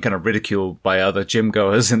just being kind of ridiculed by other gym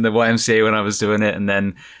goers in the YMCA when I was doing it. And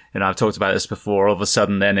then, I've talked about this before, all of a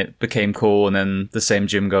sudden then it became cool. And then the same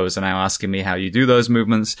gym goers are now asking me how you do those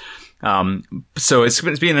movements. So it's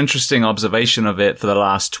been an interesting observation of it for the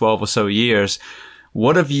last 12 or so years.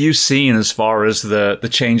 What have you seen as far as the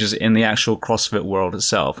changes in the actual CrossFit world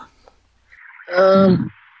itself? I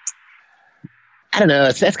don't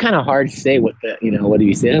know. That's kind of hard to say what do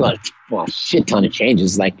you say? A shit ton of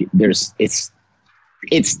changes. Like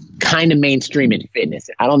it's kind of mainstream in fitness.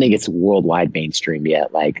 I don't think it's worldwide mainstream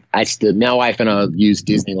yet. Like my wife and I use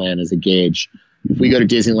Disneyland as a gauge. If we go to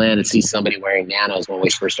Disneyland and see somebody wearing Nanos when we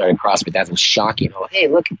first started CrossFit, that was shocking. Oh, hey,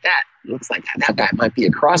 look at that. It looks like that guy might be a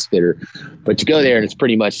CrossFitter. But you go there and it's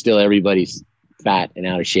pretty much still everybody's fat and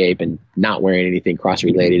out of shape and not wearing anything cross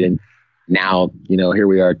related. And now, here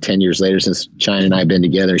we are 10 years later since China and I have been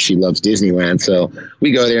together. She loves Disneyland. So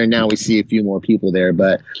we go there and now we see a few more people there.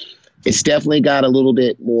 But it's definitely got a little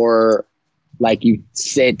bit more, like you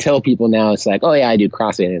say, tell people now, it's like, oh yeah, I do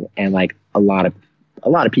CrossFit. And like a lot of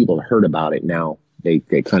people have heard about it now. They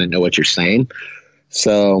kind of know what you're saying.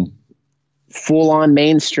 So full on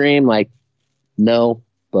mainstream, like no,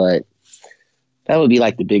 but that would be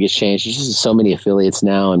like the biggest change. There's just so many affiliates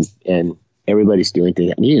now and everybody's doing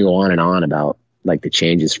things. You can go on and on about like the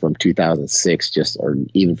changes from 2006, or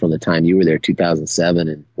even from the time you were there, 2007,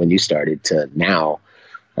 and when you started to now.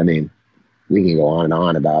 I mean, we can go on and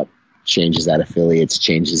on about changes at affiliates,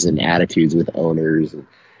 changes in attitudes with owners, and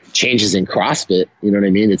changes in CrossFit. You know what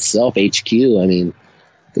I mean? Itself, HQ. I mean,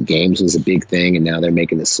 the games was a big thing, and now they're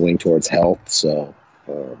making the swing towards health. So,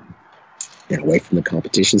 away from the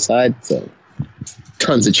competition side. So,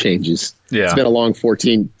 tons of changes. Yeah. It's been a long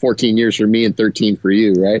 14 years for me and 13 for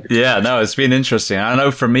you, right? Yeah, no, it's been interesting. I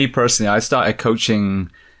know for me personally, I started coaching,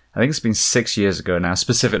 I think it's been 6 years ago now,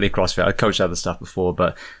 specifically CrossFit. I coached other stuff before,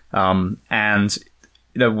 but, and,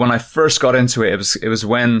 when I first got into it, it was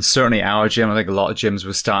when certainly our gym, I think a lot of gyms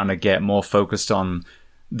were starting to get more focused on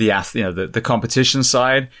the competition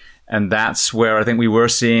side. And that's where I think we were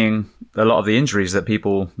seeing a lot of the injuries that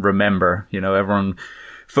people remember. You know, everyone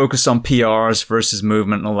focused on PRs versus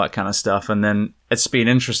movement and all that kind of stuff. And then it's been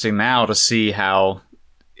interesting now to see how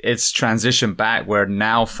it's transitioned back, where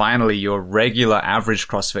now finally your regular average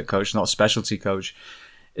CrossFit coach, not specialty coach,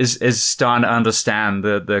 is starting to understand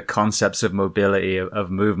the concepts of mobility, of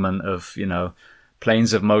movement, of, you know,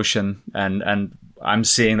 planes of motion. And I'm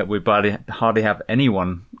seeing that we hardly have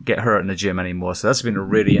anyone get hurt in the gym anymore. So that's been a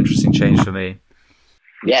really interesting change for me.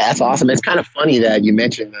 Yeah, that's awesome. It's kind of funny that you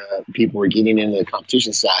mentioned people were getting into the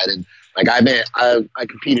competition side, and like I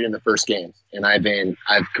competed in the first games, and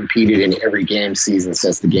I've competed in every game season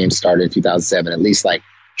since the game started in 2007. At least like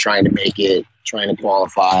trying to make it, trying to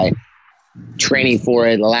qualify, training for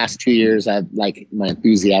it. The last 2 years, I've like my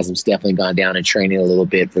enthusiasm's definitely gone down in training a little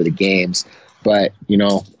bit for the games. But you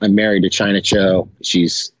know, I'm married to China Cho.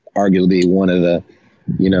 She's arguably one of the,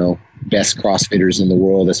 you know, best CrossFitters in the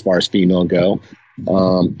world as far as female go.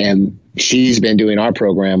 And she's been doing our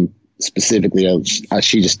program specifically.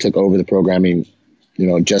 She just took over the programming, you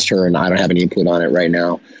know, just her, and I don't have any input on it right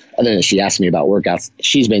now. Other than she asked me about workouts.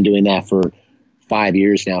 She's been doing that for 5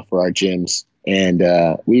 years now for our gyms. And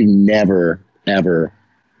we've never, ever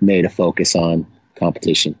made a focus on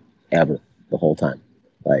competition, ever, the whole time.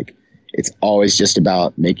 Like, it's always just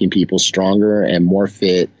about making people stronger and more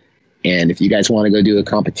fit. And if you guys want to go do a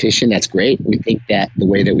competition, that's great. We think that the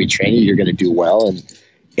way that we train you, you're going to do well. And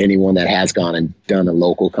anyone that has gone and done a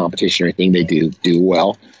local competition or anything, they do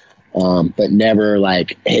well. But never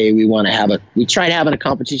like, hey, we tried having a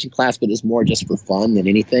competition class, but it's more just for fun than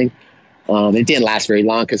anything. It didn't last very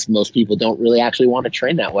long because most people don't really actually want to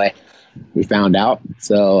train that way. We found out.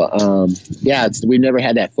 So, we've never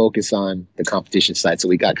had that focus on the competition side. So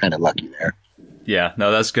we got kind of lucky there. Yeah,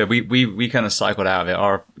 no, that's good. We kind of cycled out of it.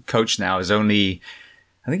 Our coach now is only,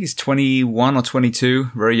 I think he's 21 or 22,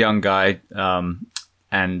 very young guy.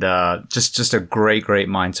 And just a great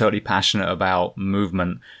mind, totally passionate about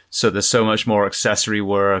movement. So there's so much more accessory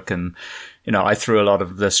work, and you know, I threw a lot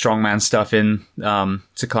of the strongman stuff in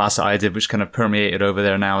to class that I did, which kind of permeated over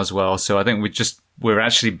there now as well. So I think we're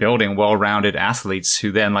actually building well-rounded athletes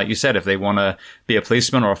who then, like you said, if they want to be a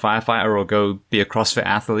policeman or a firefighter or go be a CrossFit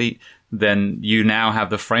athlete, then you now have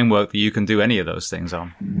the framework that you can do any of those things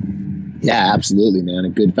on. Yeah, absolutely, man. A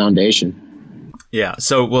good foundation. Yeah.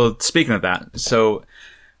 So, well, speaking of that, so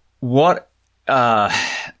what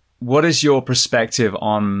is your perspective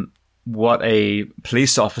on what a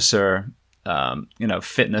police officer,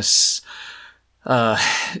 fitness,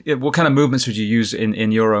 what kind of movements would you use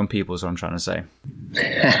in your own people is what I'm trying to say.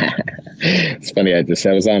 It's funny. I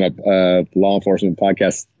was on a law enforcement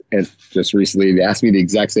podcast and just recently they asked me the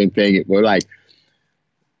exact same thing. We're like,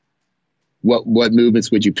 what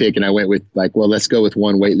movements would you pick? And I went with like, well, let's go with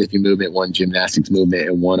one weightlifting movement, one gymnastics movement,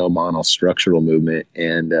 and one Omanal structural movement.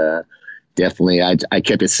 And definitely, I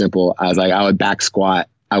kept it simple. I was like, I would back squat.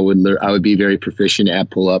 I would be very proficient at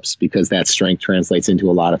pull-ups because that strength translates into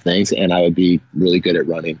a lot of things, and I would be really good at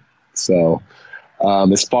running. So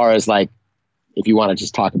as far as like, if you want to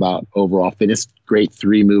just talk about overall fitness, great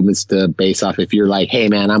 3 movements to base off. If you're like, hey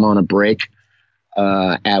man, I'm on a break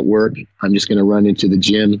at work, I'm just going to run into the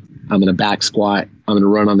gym. I'm going to back squat. I'm going to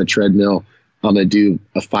run on the treadmill. I'm going to do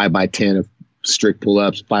a 5x10 of strict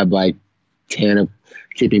pull-ups, 5x10 of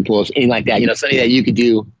keeping pull-ups, anything like that. You know, something that you could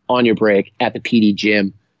do on your break at the PD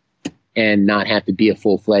gym and not have to be a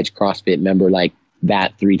full-fledged CrossFit member. Like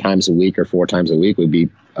that 3 times a week or 4 times a week would be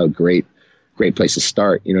a great place to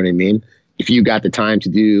start. You know what I mean? If you got the time to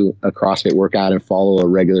do a CrossFit workout and follow a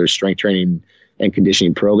regular strength training and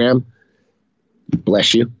conditioning program,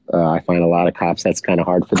 bless you. I find a lot of cops, that's kind of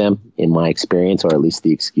hard for them in my experience, or at least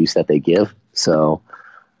the excuse that they give. So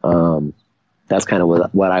that's kind of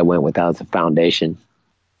what I went with as a foundation.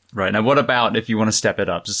 Right. Now, what about if you want to step it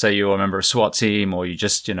up? So say you're a member of a SWAT team, or you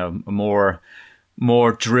just, you know, a more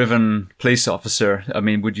driven police officer. I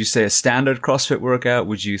mean, would you say a standard CrossFit workout?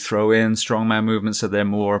 Would you throw in strongman movements so they're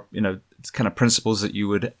more, you know, kind of principles that you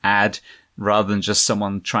would add rather than just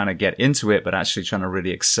someone trying to get into it, but actually trying to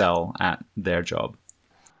really excel at their job?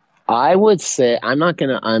 I would say I'm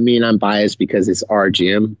biased because it's our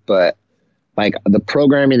gym, but like the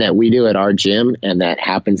programming that we do at our gym and that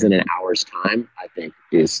happens in an hour's time, I think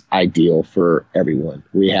is ideal for everyone.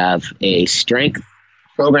 We have a strength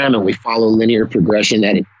program and we follow linear progression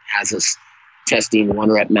that it has us testing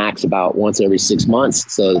 1 rep max about once every 6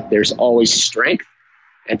 months. So there's always strength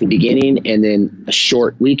at the beginning, and then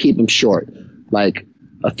we keep them short. Like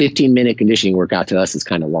a 15-minute conditioning workout to us is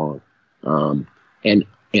kind of long.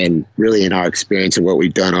 And really in our experience and what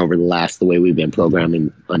we've done over the way we've been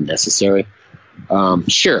programming, unnecessary.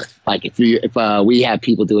 Sure. Like if we have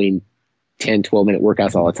people doing 10, 12-minute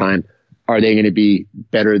workouts all the time, are they going to be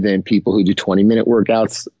better than people who do 20-minute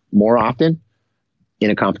workouts more often in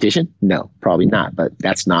a competition? No, probably not. But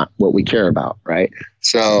that's not what we care about, right?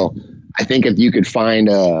 So I think if you could find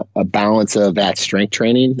a balance of that strength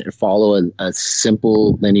training and follow a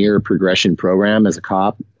simple linear progression program as a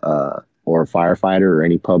cop or a firefighter or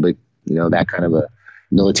any public, that kind of a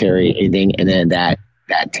military anything, and then that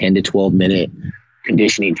 10 to 12 minute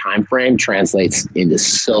conditioning time frame translates into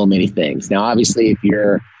so many things. Now, obviously, if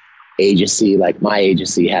your agency, like my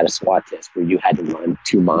agency, had a SWAT test where you had to run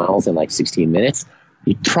 2 miles in like 16 minutes,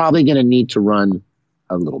 you're probably going to need to run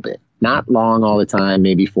a little bit. Not long all the time,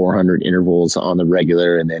 maybe 400 intervals on the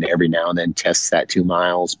regular, and then every now and then test that 2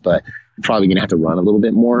 miles, but you're probably going to have to run a little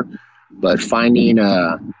bit more. But finding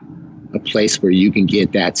a place where you can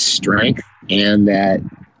get that strength and that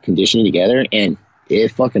conditioning together, and it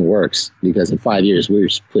fucking works, because in 5 years, we're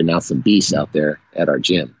just putting out some beasts out there at our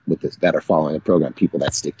gym that are following the program, people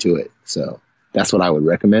that stick to it. So that's what I would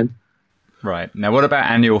recommend. Right. Now, what about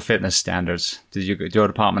annual fitness standards? Did your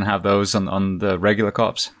department have those on the regular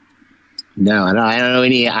cops? No,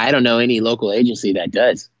 I don't know any local agency that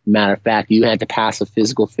does. Matter of fact, you had to pass a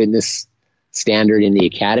physical fitness standard in the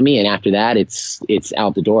academy, and after that, it's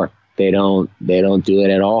out the door. They don't do it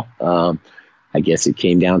at all. I guess it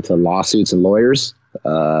came down to lawsuits and lawyers.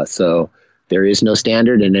 So there is no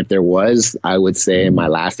standard. And if there was, I would say in my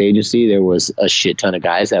last agency, there was a shit ton of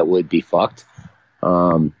guys that would be fucked.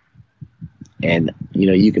 And,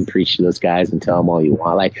 you can preach to those guys and tell them all you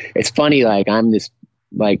want. Like, it's funny, like I'm this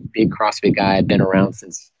like big CrossFit guy. I've been around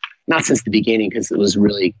not since the beginning, because it was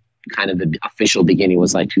really kind of the official beginning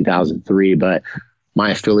was like 2003, but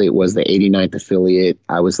my affiliate was the 89th affiliate.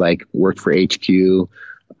 I was worked for HQ.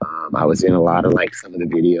 I was in a lot of some of the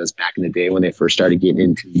videos back in the day when they first started getting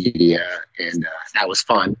into media, and that was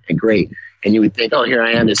fun and great. And you would think, oh, here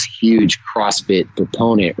I am, this huge CrossFit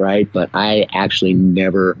proponent, right? But I actually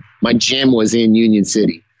my gym was in Union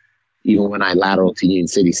City, even when I lateraled to Union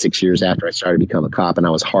City 6 years after I started to become a cop, and I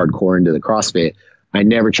was hardcore into the CrossFit. I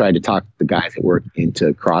never tried to talk the guys that worked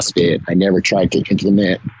into CrossFit. I never tried to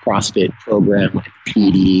implement CrossFit program like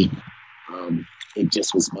PD. It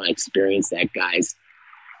just was my experience that guys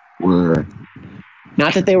were,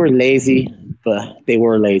 not that they were lazy, but they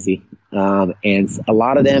were lazy. And a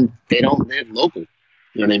lot of them, they don't live local.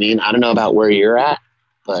 You know what I mean? I don't know about where you're at,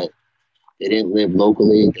 but they didn't live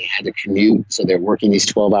locally. They had to commute. So they're working these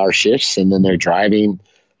 12-hour shifts, and then they're driving,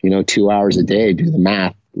 2 hours a day. Do the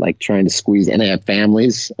math, trying to squeeze, and they have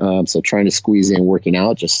families. So trying to squeeze in working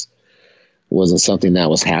out just wasn't something that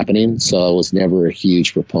was happening. So I was never a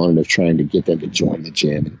huge proponent of trying to get them to join the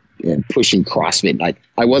gym and pushing CrossFit.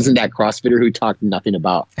 I wasn't that CrossFitter who talked nothing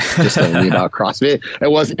about, just only about CrossFit.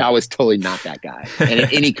 I was totally not that guy. And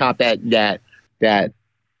any cop that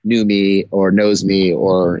knew me or knows me,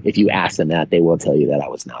 or if you ask them that, they will tell you that I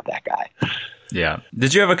was not that guy. Yeah.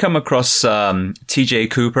 Did you ever come across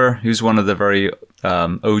TJ Cooper, who's one of the very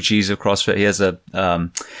OGs of CrossFit? He has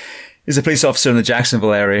he's a police officer in the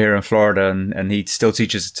Jacksonville area here in Florida, and he still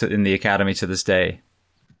teaches in the academy to this day.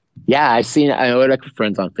 Yeah, I know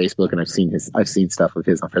friends on Facebook, and I've seen stuff of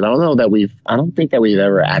his on Facebook. I don't think that we've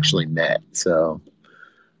ever actually met. So,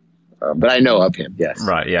 but I know of him. Yes.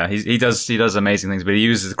 Right. Yeah. He does amazing things, but he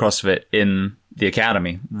uses CrossFit in the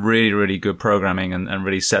academy. Really, really good programming, and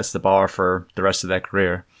really sets the bar for the rest of their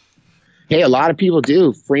career. Hey, a lot of people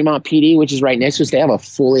do. Fremont PD, which is right next to us, they have a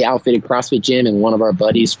fully outfitted CrossFit gym, and one of our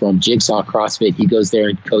buddies from Jigsaw CrossFit, he goes there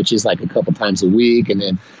and coaches a couple times a week. And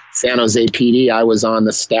then San Jose PD, I was on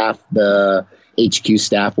the staff, the HQ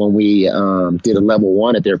staff, when we did a level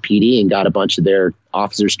 1 at their PD and got a bunch of their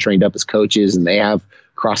officers trained up as coaches, and they have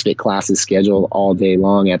CrossFit classes scheduled all day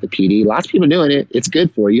long at the PD. Lots of people doing it. It's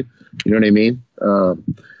good for you. You know what I mean?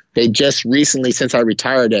 They just recently, since I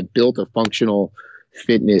retired, have built a functional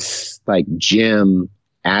fitness gym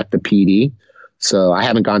at the PD. So I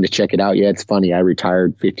haven't gone to check it out yet. It's funny. I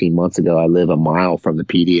retired 15 months ago. I live a mile from the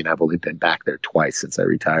PD, and I've only been back there twice since I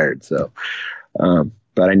retired. So,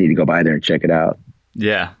 but I need to go by there and check it out.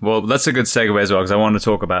 Yeah. Well, that's a good segue as well, because I want to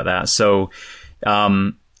talk about that. So,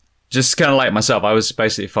 just kind of like myself, I was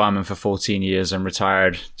basically a fireman for 14 years and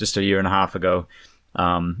retired just a year and a half ago.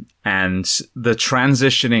 And the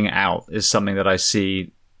transitioning out is something that I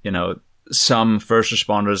see, some first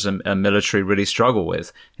responders and military really struggle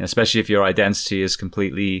with, especially if your identity is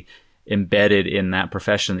completely embedded in that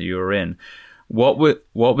profession that you were in. What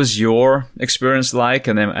was your experience like?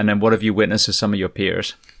 And then what have you witnessed with some of your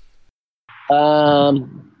peers?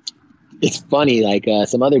 It's funny,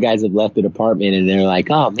 some other guys have left the department, and they're like,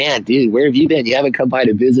 oh man, dude, where have you been? You haven't come by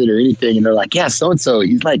to visit or anything. And they're like, yeah, so-and-so,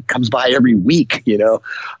 he's comes by every week,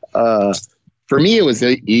 for me, it was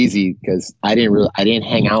easy because I didn't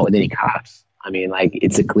hang out with any cops. I mean, like,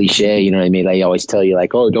 it's a cliche, you know what I mean? They always tell you,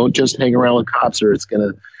 like, oh, don't just hang around with cops, or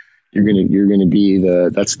you're gonna be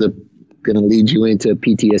gonna lead you into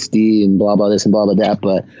PTSD and blah blah this and blah blah that.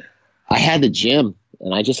 But I had the gym,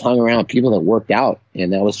 and I just hung around with people that worked out,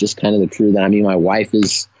 and that was just kind of the truth. I mean, my wife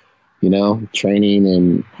is, you know, training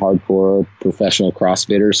and hardcore professional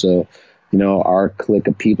CrossFitter, so, you know, our clique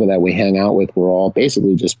of people that we hang out with, we're all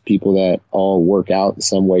basically just people that all work out in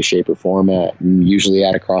some way, shape, or form, usually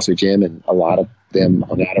at a CrossFit gym, and a lot of them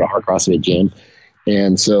hung out at our CrossFit gym.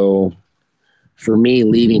 And so for me,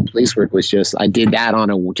 leaving police work was just, I did that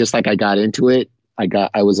just like I got into it.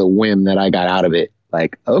 I was a whim that I got out of it.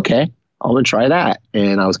 Like, okay, I'm going to try that.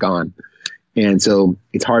 And I was gone. And so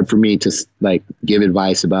it's hard for me to like give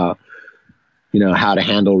advice about, you know, how to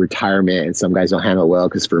handle retirement, and some guys don't handle it well.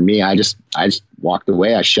 Cause for me, I just walked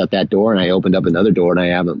away. I shut that door and I opened up another door, and I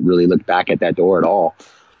haven't really looked back at that door at all.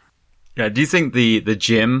 Yeah. Do you think the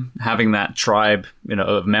gym, having that tribe, you know,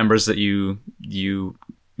 of members that you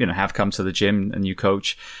know, have come to the gym and you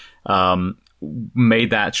coach,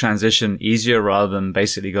 made that transition easier rather than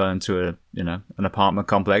basically going to an apartment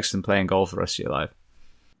complex and playing golf the rest of your life?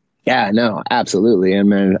 Yeah, no, absolutely. I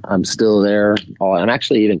mean, I'm still there. I'm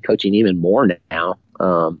actually even coaching even more now.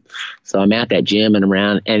 So I'm at that gym and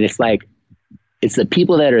around, and it's like, it's the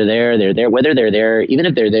people that are there. They're there, whether they're there, even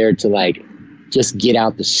if they're there to like just get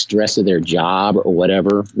out the stress of their job or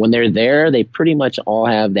whatever. When they're there, they pretty much all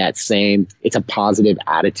have that same, it's a positive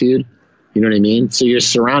attitude. You know what I mean? So you're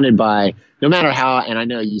surrounded by, no matter how, and I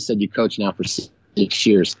know you said you coach now for 6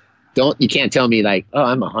 years. You can't tell me like, oh,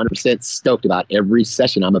 I'm 100% stoked about every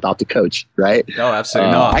session I'm about to coach, right? No,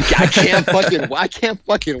 absolutely not. I can't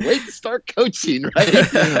fucking wait to start coaching,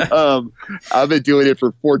 right? I've been doing it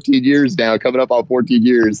for 14 years now, coming up on 14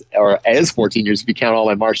 years, or as 14 years if you count all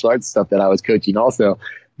my martial arts stuff that I was coaching also.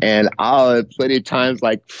 And I'll have plenty of times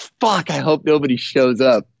like, fuck, I hope nobody shows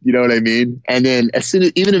up. You know what I mean? And then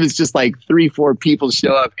even if it's just like 3-4 people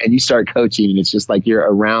show up and you start coaching, and it's just like you're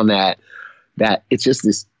around that it's just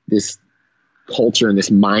this culture and this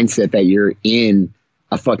mindset that you're in,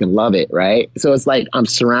 I fucking love it, right? So it's like I'm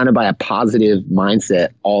surrounded by a positive mindset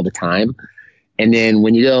all the time. And then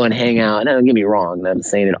when you go and hang out, and don't get me wrong, I'm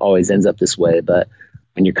saying it always ends up this way, but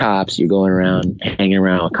when you're cops, you're going around, hanging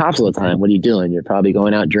around with cops all the time. What are you doing? You're probably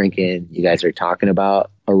going out drinking. You guys are talking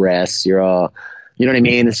about arrests. You're all, you know what I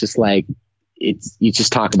mean? It's just like, you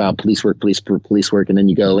just talk about police work, and then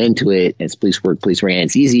you go into it, and it's police work. And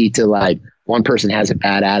it's easy to like, one person has a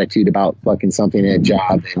bad attitude about fucking something in a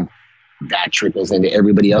job, and that trickles into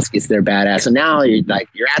everybody else gets their bad ass. So now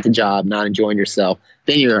you're at the job, not enjoying yourself.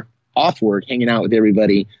 Then you're off work, hanging out with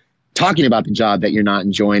everybody, talking about the job that you're not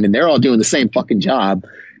enjoying, and they're all doing the same fucking job.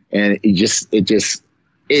 And it's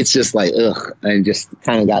just like, ugh. And just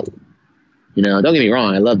kind of got, you know, don't get me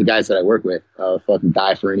wrong, I love the guys that I work with. I'll fucking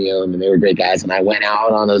die for any of them, and they were great guys. And I went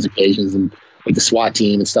out on those occasions and like the SWAT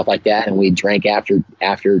team and stuff like that, and we drank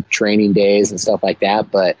after training days and stuff like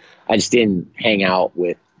that. But I just didn't hang out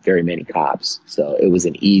with very many cops, so it was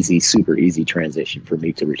an super easy transition for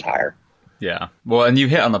me to retire. Yeah, well, and you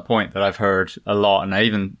hit on the point that I've heard a lot, and I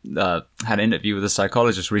even had an interview with a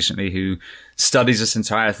psychologist recently who studies this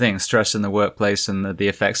entire thing, stress in the workplace and the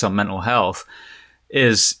effects on mental health.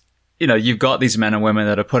 Is, you know, you've got these men and women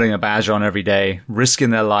that are putting a badge on every day,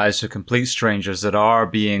 risking their lives for complete strangers that are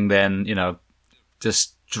being then, you know,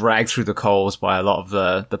 just dragged through the coals by a lot of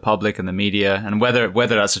the public and the media. And whether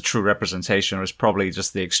that's a true representation or it's probably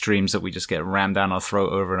just the extremes that we just get rammed down our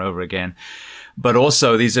throat over and over again. But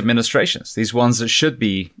also these administrations, these ones that should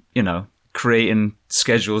be, you know, creating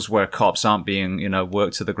schedules where cops aren't being, you know,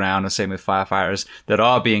 worked to the ground, and same with firefighters, that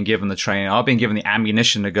are being given the training, are being given the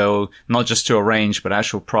ammunition to go, not just to a range, but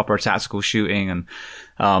actual proper tactical shooting.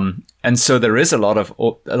 And so there is a lot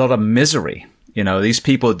of misery. You know, these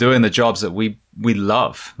people doing the jobs that we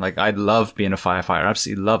love. Like, I love being a firefighter,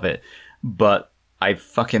 absolutely love it. But I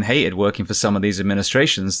fucking hated working for some of these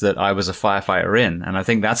administrations that I was a firefighter in. And I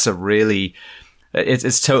think that's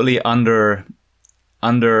it's totally under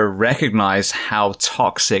recognized how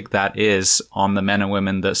toxic that is on the men and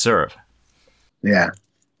women that serve. Yeah.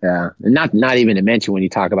 Yeah. And not even to mention, when you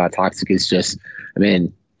talk about toxic, it's just, I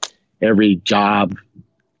mean, every job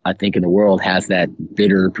I think in the world has that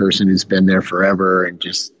bitter person who's been there forever and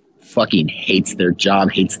just fucking hates their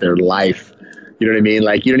job, hates their life. You know what I mean?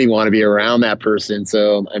 Like, you don't even want to be around that person.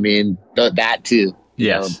 So, I mean, that too.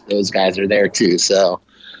 Yes. You know, those guys are there too. So,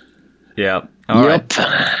 yeah. All right.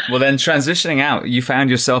 Well, then transitioning out, you found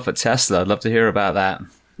yourself at Tesla. I'd love to hear about that.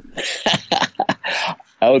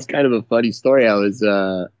 That was kind of a funny story.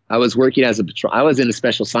 I I was working as a patrol. I was in a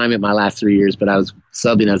special assignment my last 3 years, but I was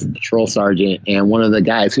subbing as a patrol sergeant. And one of the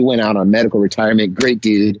guys who went out on medical retirement, great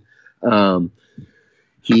dude,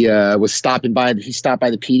 he was stopping by. He stopped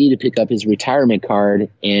by the PD to pick up his retirement card,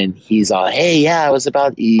 and he's all, "Hey, yeah, I was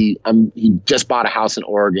about. He just bought a house in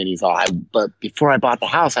Oregon. He's all, but before I bought the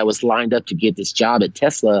house, I was lined up to get this job at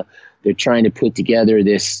Tesla. They're trying to put together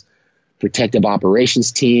this protective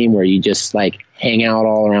operations team where you just like hang out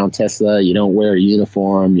all around Tesla. You don't wear a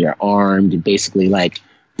uniform. You're armed. You basically like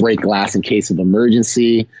break glass in case of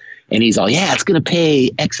emergency." And he's all, "Yeah, it's gonna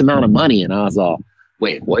pay X amount of money." And I was all,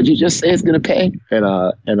 "Wait, what did you just say it's going to pay?"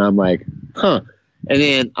 And I'm like, huh. And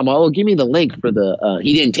then I'm all, "Give me the link for the,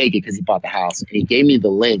 he didn't take it because he bought the house. And he gave me the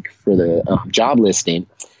link for the job listing.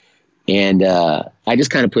 And I just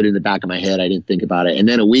kind of put it in the back of my head. I didn't think about it. And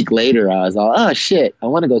then a week later, I was all, "Oh, shit, I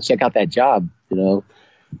want to go check out that job," you know.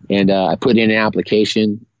 And I put in an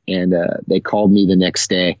application, and they called me the next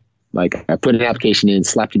day. Like, I put an application in,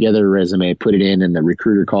 slapped together a resume, put it in, and the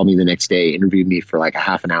recruiter called me the next day, interviewed me for like a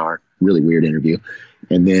half an hour. Really weird interview.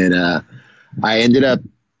 And then I ended up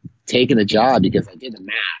taking the job because I did the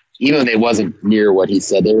math. Even though it wasn't near what he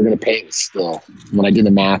said they were going to pay, me still, when I did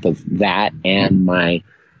the math of that and my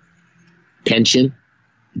pension,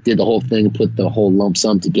 did the whole thing, put the whole lump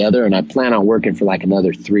sum together, and I plan on working for like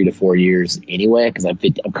another 3 to 4 years anyway, because I'm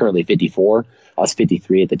currently 54. I was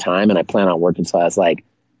 53 at the time, and I plan on working until I was like,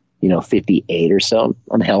 58 or so.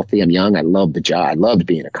 I'm healthy. I'm young. I love the job. I loved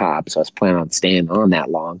being a cop, so I was planning on staying on that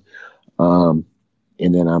long.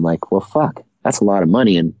 And then I'm like, well, fuck, that's a lot of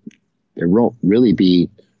money, and there won't really be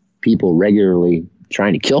people regularly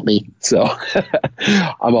trying to kill me. So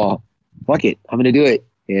I'm all, fuck it, I'm going to do it.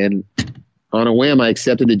 And on a whim, I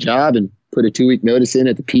accepted the job and put a 2-week notice in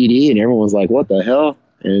at the PD, and everyone was like, "What the hell?"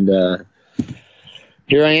 And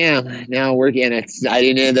here I am now working. I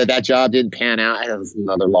didn't end that job didn't pan out. That was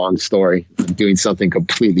another long story. I'm doing something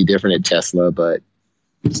completely different at Tesla, but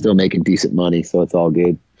still making decent money, so it's all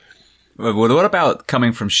good. Well, what about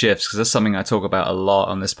coming from shifts? Because that's something I talk about a lot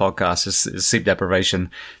on this podcast is sleep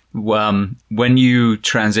deprivation. When you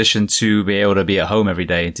transitioned to be able to be at home every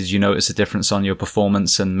day, did you notice a difference on your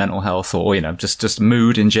performance and mental health, or just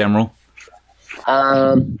mood in general?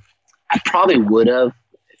 I probably would have.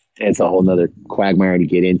 It's a whole nother quagmire to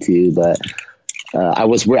get into, but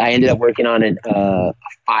I ended up working on a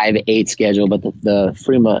 5-8 schedule, but the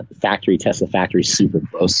Fremont factory, Tesla factory, is super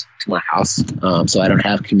close to my house, so I don't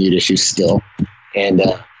have commute issues still. And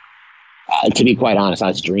to be quite honest, I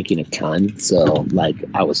was drinking a ton, so like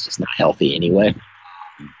I was just not healthy anyway.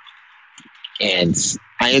 And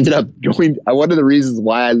I ended up going. One of the reasons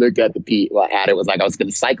why I looked at it was like I was going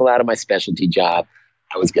to cycle out of my specialty job.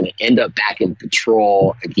 I was going to end up back in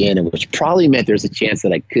patrol again, which probably meant there's a chance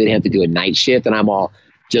that I could have to do a night shift. And I'm all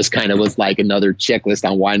just kind of was like another checklist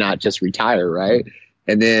on why not just retire, right?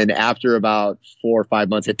 And then after about 4 or 5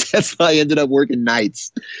 months at Tesla, I ended up working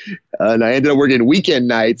nights. And I ended up working weekend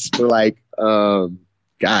nights for for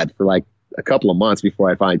a couple of months before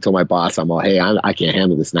I finally told my boss, I'm all, "Hey, I can't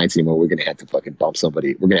handle this nights anymore. We're going to have to fucking bump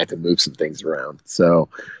somebody. We're going to have to move some things around." So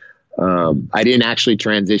I didn't actually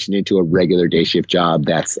transition into a regular day shift job.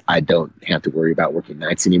 I don't have to worry about working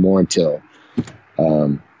nights anymore until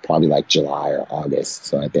probably like July or August.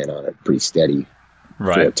 So I've been on a pretty steady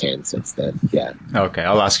 410 since then. Yeah. Okay,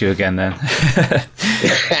 I'll ask you again then.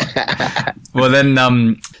 Well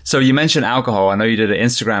then, so you mentioned alcohol. I know you did an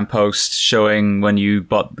Instagram post showing when you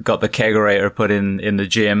got the kegerator put in the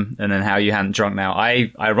gym, and then how you hadn't drunk. Now,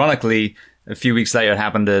 I ironically, a few weeks later,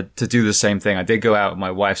 happened to do the same thing. I did go out with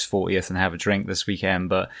my wife's 40th and have a drink this weekend,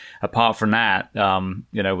 but apart from that,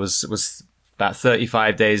 was about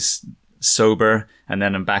 35 days sober, and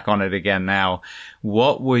then I'm back on it again now.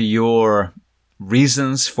 What were your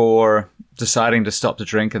reasons for deciding to stop to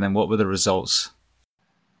drink, and then what were the results?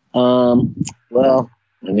 Well,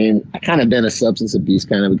 I mean, I kind of been a substance abuse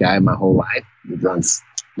kind of a guy my whole life. It runs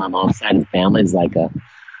my mom's side of the family is like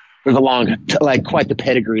we have quite the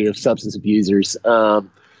pedigree of substance abusers.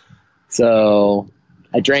 So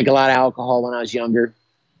I drank a lot of alcohol when I was younger.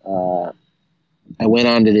 I went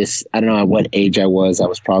on to this, I don't know at what age I was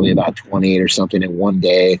probably about 28 or something. And one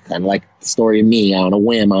day, kind of like the story of me, on a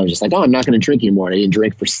whim, I was just like, "Oh, I'm not going to drink anymore." I didn't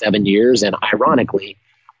drink for 7 years. And ironically,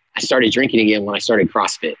 I started drinking again when I started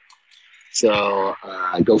CrossFit. So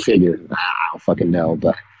go figure. I don't fucking know.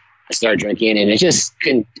 But I started drinking, and it just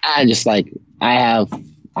couldn't, I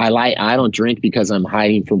don't drink because I'm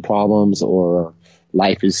hiding from problems or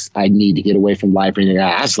I need to get away from life or anything.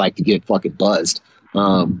 I just like to get fucking buzzed.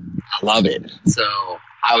 I love it. So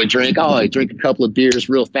I would drink a couple of beers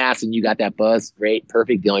real fast and you got that buzz. Great.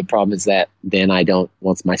 Perfect. The only problem is that then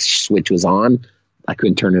once my switch was on,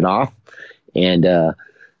 couldn't turn it off. And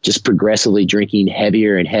just progressively drinking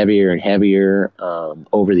heavier and heavier and heavier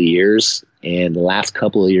over the years. And the last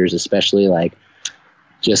couple of years, especially, like,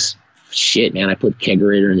 just shit, man. I put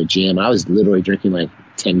kegerator in the gym. I was literally drinking like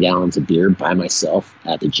 10 gallons of beer by myself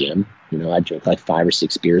at the gym. You know, I drink like 5 or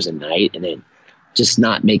 6 beers a night, and then just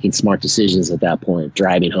not making smart decisions at that point.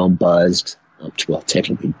 Driving home buzzed. Well,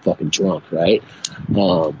 technically fucking drunk, right?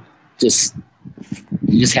 You just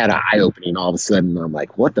had an eye opening all of a sudden. I'm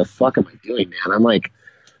like, what the fuck am I doing, man? I'm like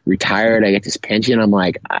retired. I get this pension. I'm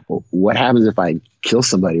like, what happens if I kill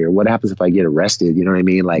somebody, or what happens if I get arrested? You know what I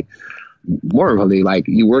mean? Like, more importantly, like,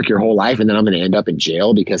 you work your whole life and then I'm going to end up in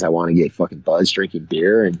jail because I want to get fucking buzzed drinking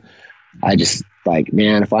beer. And I just like,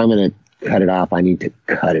 man, if I'm going to cut it off, I need to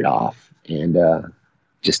cut it off. And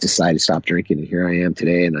just decided to stop drinking. And here I am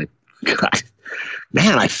today. And God,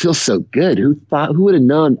 man, I feel so good. Who would have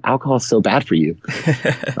known alcohol is so bad for you?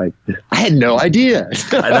 Like, I had no idea.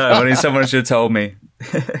 I know. Only someone should have told me.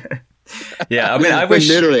 Yeah, I mean, I wish.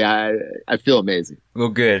 Literally, I feel amazing. Well,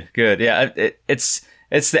 good. Yeah, it's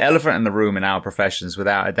the elephant in the room in our professions,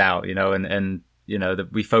 without a doubt. You know, and you know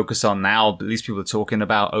that we focus on now. At least people are talking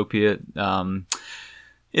about opiate,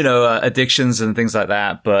 addictions and things like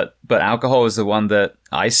that. But alcohol is the one that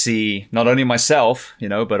I see, not only myself, you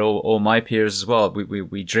know, but all my peers as well.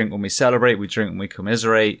 We drink when we celebrate. We drink when we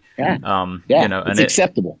commiserate. Yeah. You know, and it's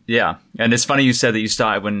acceptable. Yeah. And it's funny you said that you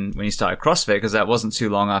started when you started CrossFit, because that wasn't too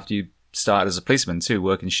long after you started as a policeman too,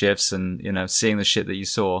 working shifts and, you know, seeing the shit that you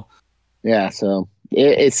saw. Yeah. So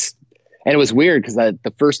it was weird because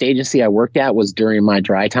the first agency I worked at was during my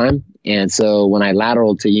dry time. And so when I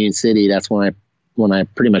lateraled to Union City, that's when I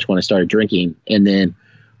pretty much when I started drinking. And then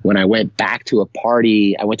when I went back to a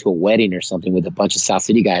party, I went to a wedding or something with a bunch of South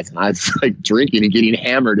City guys, and I was like drinking and getting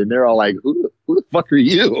hammered, and they're all like, who the fuck are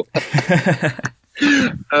you?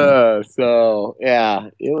 So yeah,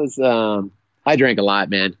 it was, I drank a lot,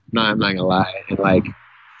 man. No, I'm not gonna lie. And like,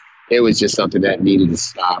 it was just something that needed to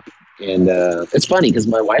stop. And it's funny because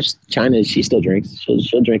my wife's China, she still drinks.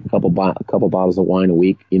 She'll drink a couple bottles of wine a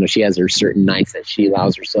week. You know, she has her certain nights that she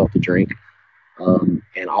allows herself to drink.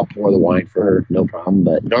 And I'll pour the wine for her, no problem.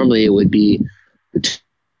 But normally it would be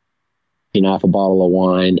off a bottle of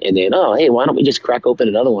wine, and then, oh, hey, why don't we just crack open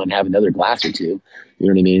another one and have another glass or two? You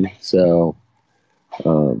know what I mean? So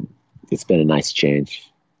it's been a nice change.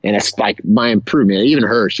 And it's like my improvement. Even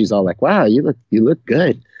her, she's all like, wow, you look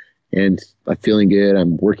good. And I'm feeling good.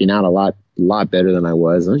 I'm working out a lot better than I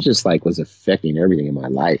was. I was just like, was affecting everything in my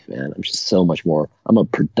life, man. I'm just so much more, I'm a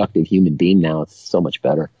productive human being now. It's so much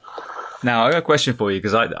better. Now, I got a question for you,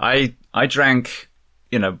 because I drank,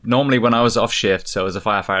 you know, normally when I was off shift, so as a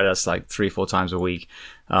firefighter, that's like 3-4 times a week.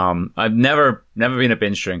 I've never been a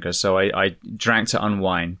binge drinker, so I drank to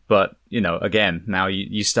unwind. But, you know, again, now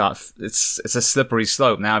you start, it's a slippery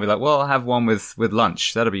slope. Now I'll be like, well, I'll have one with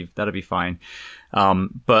lunch. That'll be fine.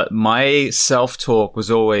 But my self-talk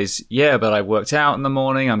was always, yeah, but I worked out in the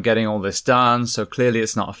morning. I'm getting all this done. So clearly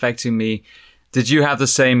it's not affecting me. Did you have the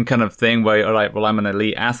same kind of thing where you're like, well, I'm an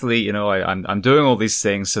elite athlete, you know, I'm doing all these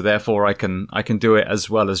things, so therefore I can do it as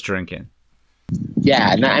well as drinking?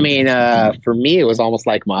 Yeah, no, I mean, for me, it was almost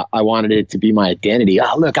like I wanted it to be my identity.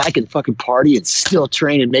 Oh, look, I can fucking party and still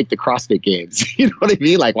train and make the CrossFit Games. You know what I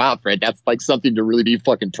mean? Like, wow, Fred, that's like something to really be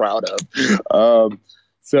fucking proud of.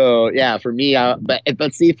 So yeah, for me,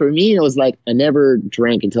 but see, for me, it was like I never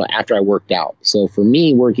drank until after I worked out. So for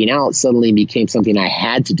me, working out suddenly became something I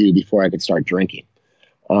had to do before I could start drinking,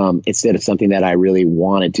 instead of something that I really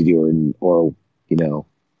wanted to do or you know,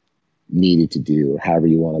 needed to do, or however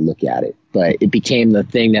you want to look at it. But it became the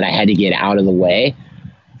thing that I had to get out of the way,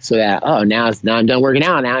 so that now I'm done working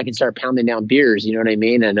out. Now I can start pounding down beers. You know what I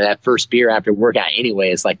mean? And that first beer after workout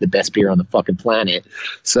anyway is like the best beer on the fucking planet.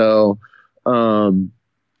 So.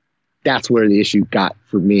 That's where the issue got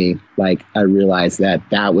for me. Like, I realized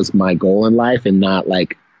that was my goal in life, and not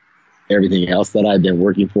like everything else that I've been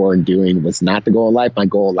working for and doing was not the goal in life. My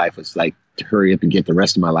goal in life was like to hurry up and get the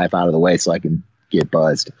rest of my life out of the way so I can get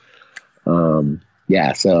buzzed.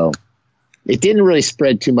 Yeah. So it didn't really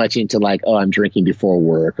spread too much into like, oh, I'm drinking before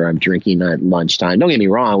work, or I'm drinking at lunchtime. Don't get me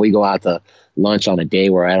wrong. We go out to lunch on a day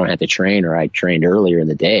where I don't have to train, or I trained earlier in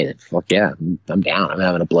the day. And fuck yeah, I'm down. I'm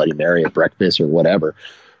having a Bloody Mary at breakfast or whatever.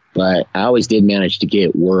 But I always did manage to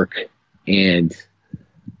get work and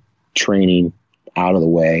training out of the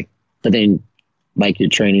way. But then, like, your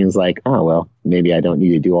training is like, oh, well, maybe I don't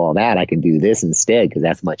need to do all that. I can do this instead because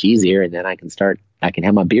that's much easier. And then I can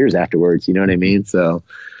have my beers afterwards. You know what I mean? So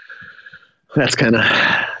that's kind of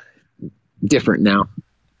different now.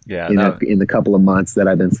 Yeah. In the couple of months that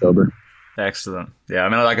I've been sober. Excellent. Yeah, I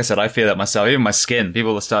mean, like I said, I feel that myself. Even my skin,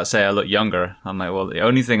 people will start saying I look younger. I'm like, well, the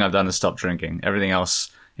only thing I've done is stop drinking. Everything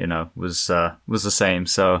else, was the same.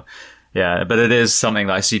 So, yeah, but it is something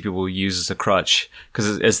that I see people use as a crutch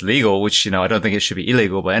because it's legal, which, I don't think it should be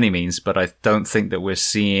illegal by any means, but I don't think that we're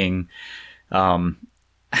seeing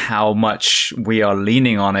how much we are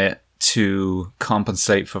leaning on it to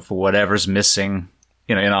compensate for whatever's missing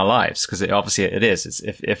in our lives, because obviously it is.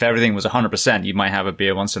 If everything was 100%, you might have a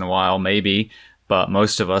beer once in a while, maybe, but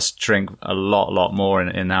most of us drink a lot more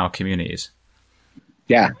in our communities.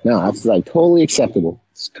 Yeah, no, that's like totally acceptable.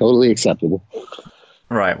 It's totally acceptable.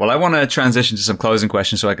 Right. Well, I want to transition to some closing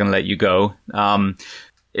questions so I can let you go.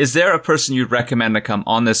 Is there a person you'd recommend to come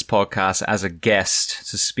on this podcast as a guest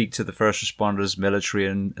to speak to the first responders, military,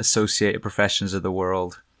 and associated professions of the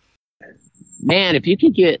world? Man, if you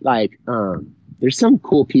could get there's some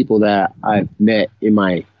cool people that I've met in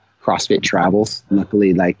my CrossFit travels.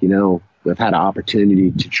 Luckily, we've had an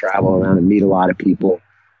opportunity to travel around and meet a lot of people.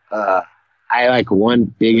 One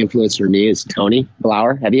big influence for me is Tony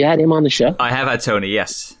Blauer. Have you had him on the show? I have had Tony,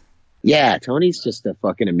 yes. Yeah, Tony's just a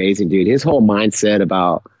fucking amazing dude. His whole mindset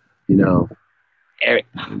about,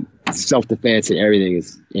 self-defense and everything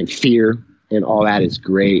and fear and all that is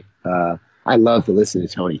great. I love to listen to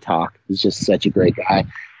Tony talk. He's just such a great guy.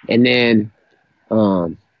 And then,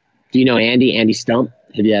 do you know Andy Stump?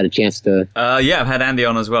 Have you had a chance to? Yeah, I've had Andy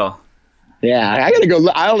on as well. Yeah, I gotta go.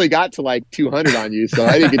 I only got to 200 on you, so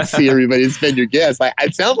I didn't get to see everybody that's been your guest.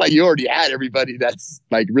 It sounds like you already had everybody that's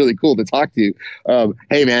really cool to talk to.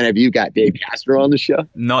 Hey man, have you got Dave Castro on the show?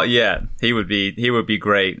 Not yet. He would be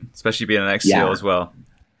great, especially being an ex-SEAL as well.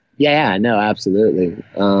 Yeah, no, absolutely.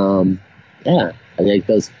 Yeah, I think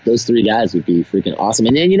those three guys would be freaking awesome.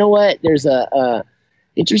 And then you know what? There's a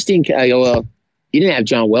interesting. Well, you didn't have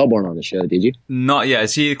John Wellborn on the show, did you? Not yet.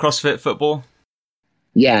 Is he CrossFit football?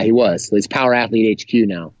 Yeah, he was. He's Power Athlete HQ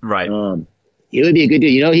now. Right. He would be a good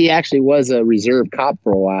dude. He actually was a reserve cop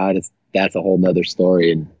for a while. That's a whole nother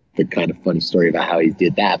story and the kind of funny story about how he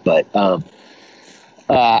did that. But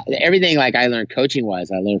everything I learned coaching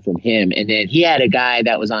wise, I learned from him. And then he had a guy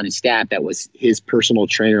that was on his staff that was his personal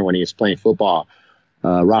trainer when he was playing football,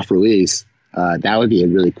 Ralph Ruiz. That would be a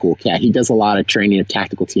really cool cat. He does a lot of training of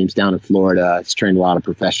tactical teams down in Florida. He's trained a lot of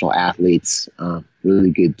professional athletes. Really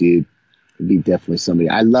good dude. Would be definitely somebody.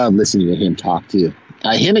 I love listening to him talk too.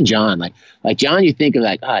 Him and John, like John, you think of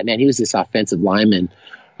oh man, he was this offensive lineman.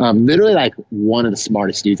 Literally one of the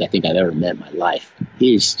smartest dudes I think I've ever met in my life.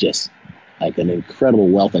 He's just an incredible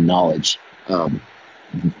wealth of knowledge.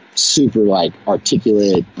 Super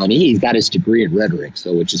articulate. I mean, he's got his degree in rhetoric,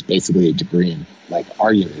 which is basically a degree in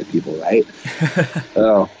arguing with people, right?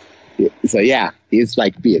 So yeah, he's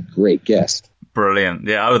be a great guest. Brilliant.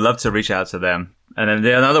 Yeah, I would love to reach out to them. And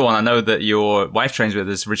then another one I know that your wife trains with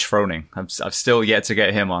is Rich Froning. I've still yet to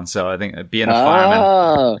get him on, so I think being a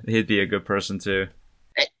fireman, he'd be a good person too.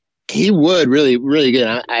 He would really, really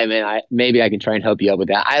good. I mean, maybe I can try and help you out with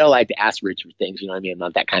that. I don't like to ask Rich for things, you know what I mean? I'm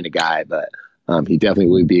not that kind of guy, but he definitely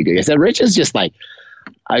would be a good guy. So Rich is just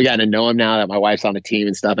I got to know him now that my wife's on the team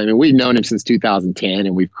and stuff. I mean, we've known him since 2010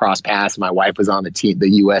 and we've crossed paths. My wife was on the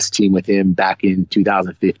U.S. team with him back in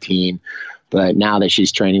 2015. But now that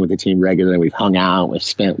she's training with the team regularly, we've hung out, we've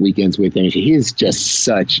spent weekends with him. He's just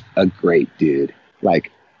such a great dude.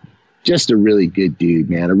 Just a really good dude,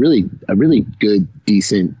 man. A really good,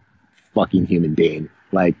 decent fucking human being.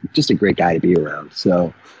 Just a great guy to be around.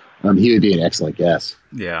 So he would be an excellent guest.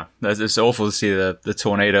 Yeah. It's awful to see the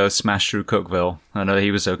tornado smash through Cookeville. I know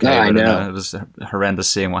he was okay, but I know. It was horrendous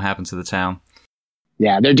seeing what happened to the town.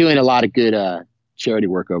 Yeah, they're doing a lot of good charity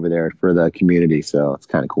work over there for the community, so it's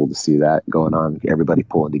kind of cool to see that going on, everybody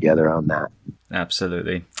pulling together on that.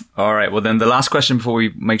 Absolutely. All right, well then the last question before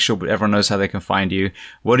we make sure everyone knows how they can find you: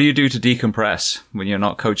 what do you do to decompress when you're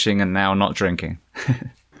not coaching and now not drinking?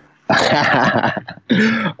 Shit,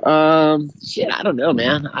 I don't know,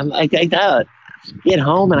 man. I'm I get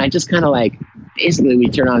home and I just kind of basically we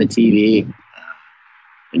turn on the TV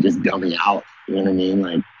and just dumbing out, you know what I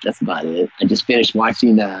mean? That's about it. I just finished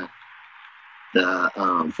watching the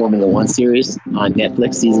Formula One series on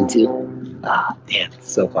Netflix, season 2. Damn, it's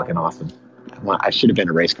so fucking awesome. I should have been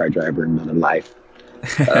a race car driver in another life.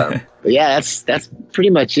 But yeah, that's pretty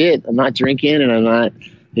much it. I'm not drinking and I'm not,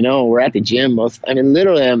 we're at the gym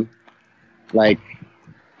literally I'm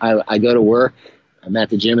I go to work. I'm at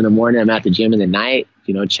the gym in the morning. I'm at the gym in the night.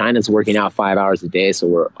 China's working out 5 hours a day. So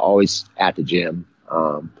we're always at the gym.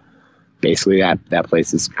 Basically that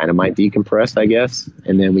place is kind of my decompress, I guess.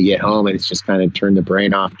 And then we get home and it's just kind of turn the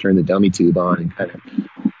brain off, turn the dummy tube on and kind of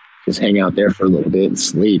just hang out there for a little bit and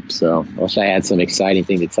sleep. So I wish I had some exciting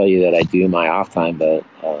thing to tell you that I do in my off time, but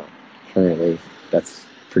currently. That's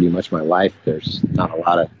pretty much my life. There's not a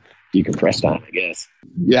lot of decompress time, I guess.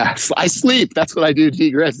 Yeah, I sleep. That's what I do to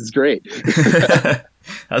decompress. It's great.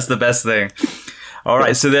 That's the best thing. All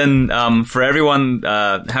right. So then for everyone,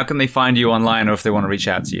 how can they find you online or if they want to reach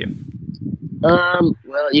out to you?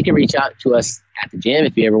 Well, you can reach out to us at the gym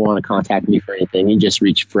if you ever want to contact me for anything. You just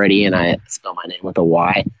reach Freddie, and I spell my name with a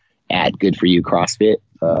Y, at Good For You CrossFit.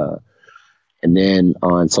 And then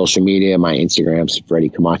on social media, my Instagram's Freddie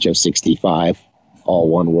Camacho 65, all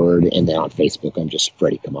one word. And then on Facebook, I'm just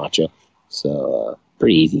Freddie Camacho. So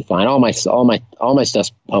pretty easy to find. All my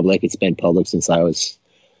stuff's public. It's been public since I was,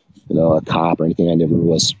 a cop or anything. I never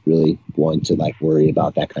was really one to like worry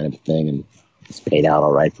about that kind of thing, and it's paid out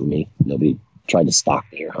all right for me. Nobody tried to stalk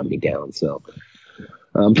me or hunt me down. So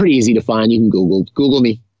pretty easy to find. You can Google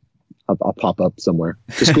me. I'll pop up somewhere.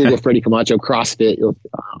 Just Google Freddie Camacho CrossFit.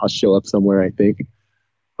 I'll show up somewhere, I think.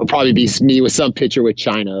 It'll probably be me with some picture with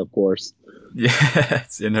China, of course. Yeah,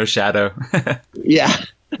 it's in her shadow. Yeah,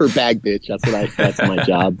 her bag bitch. That's my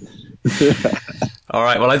job. All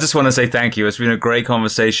right. Well, I just want to say thank you. It's been a great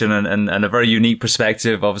conversation and a very unique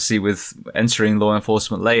perspective, obviously, with entering law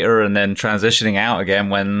enforcement later and then transitioning out again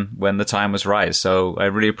when the time was right. So I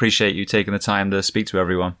really appreciate you taking the time to speak to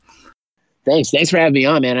everyone. Thanks for having me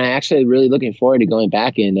on, man. I'm actually really looking forward to going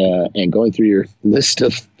back and going through your list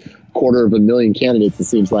of 250,000 candidates, it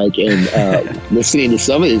seems like, and listening to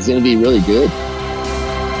some of it is going to be really good.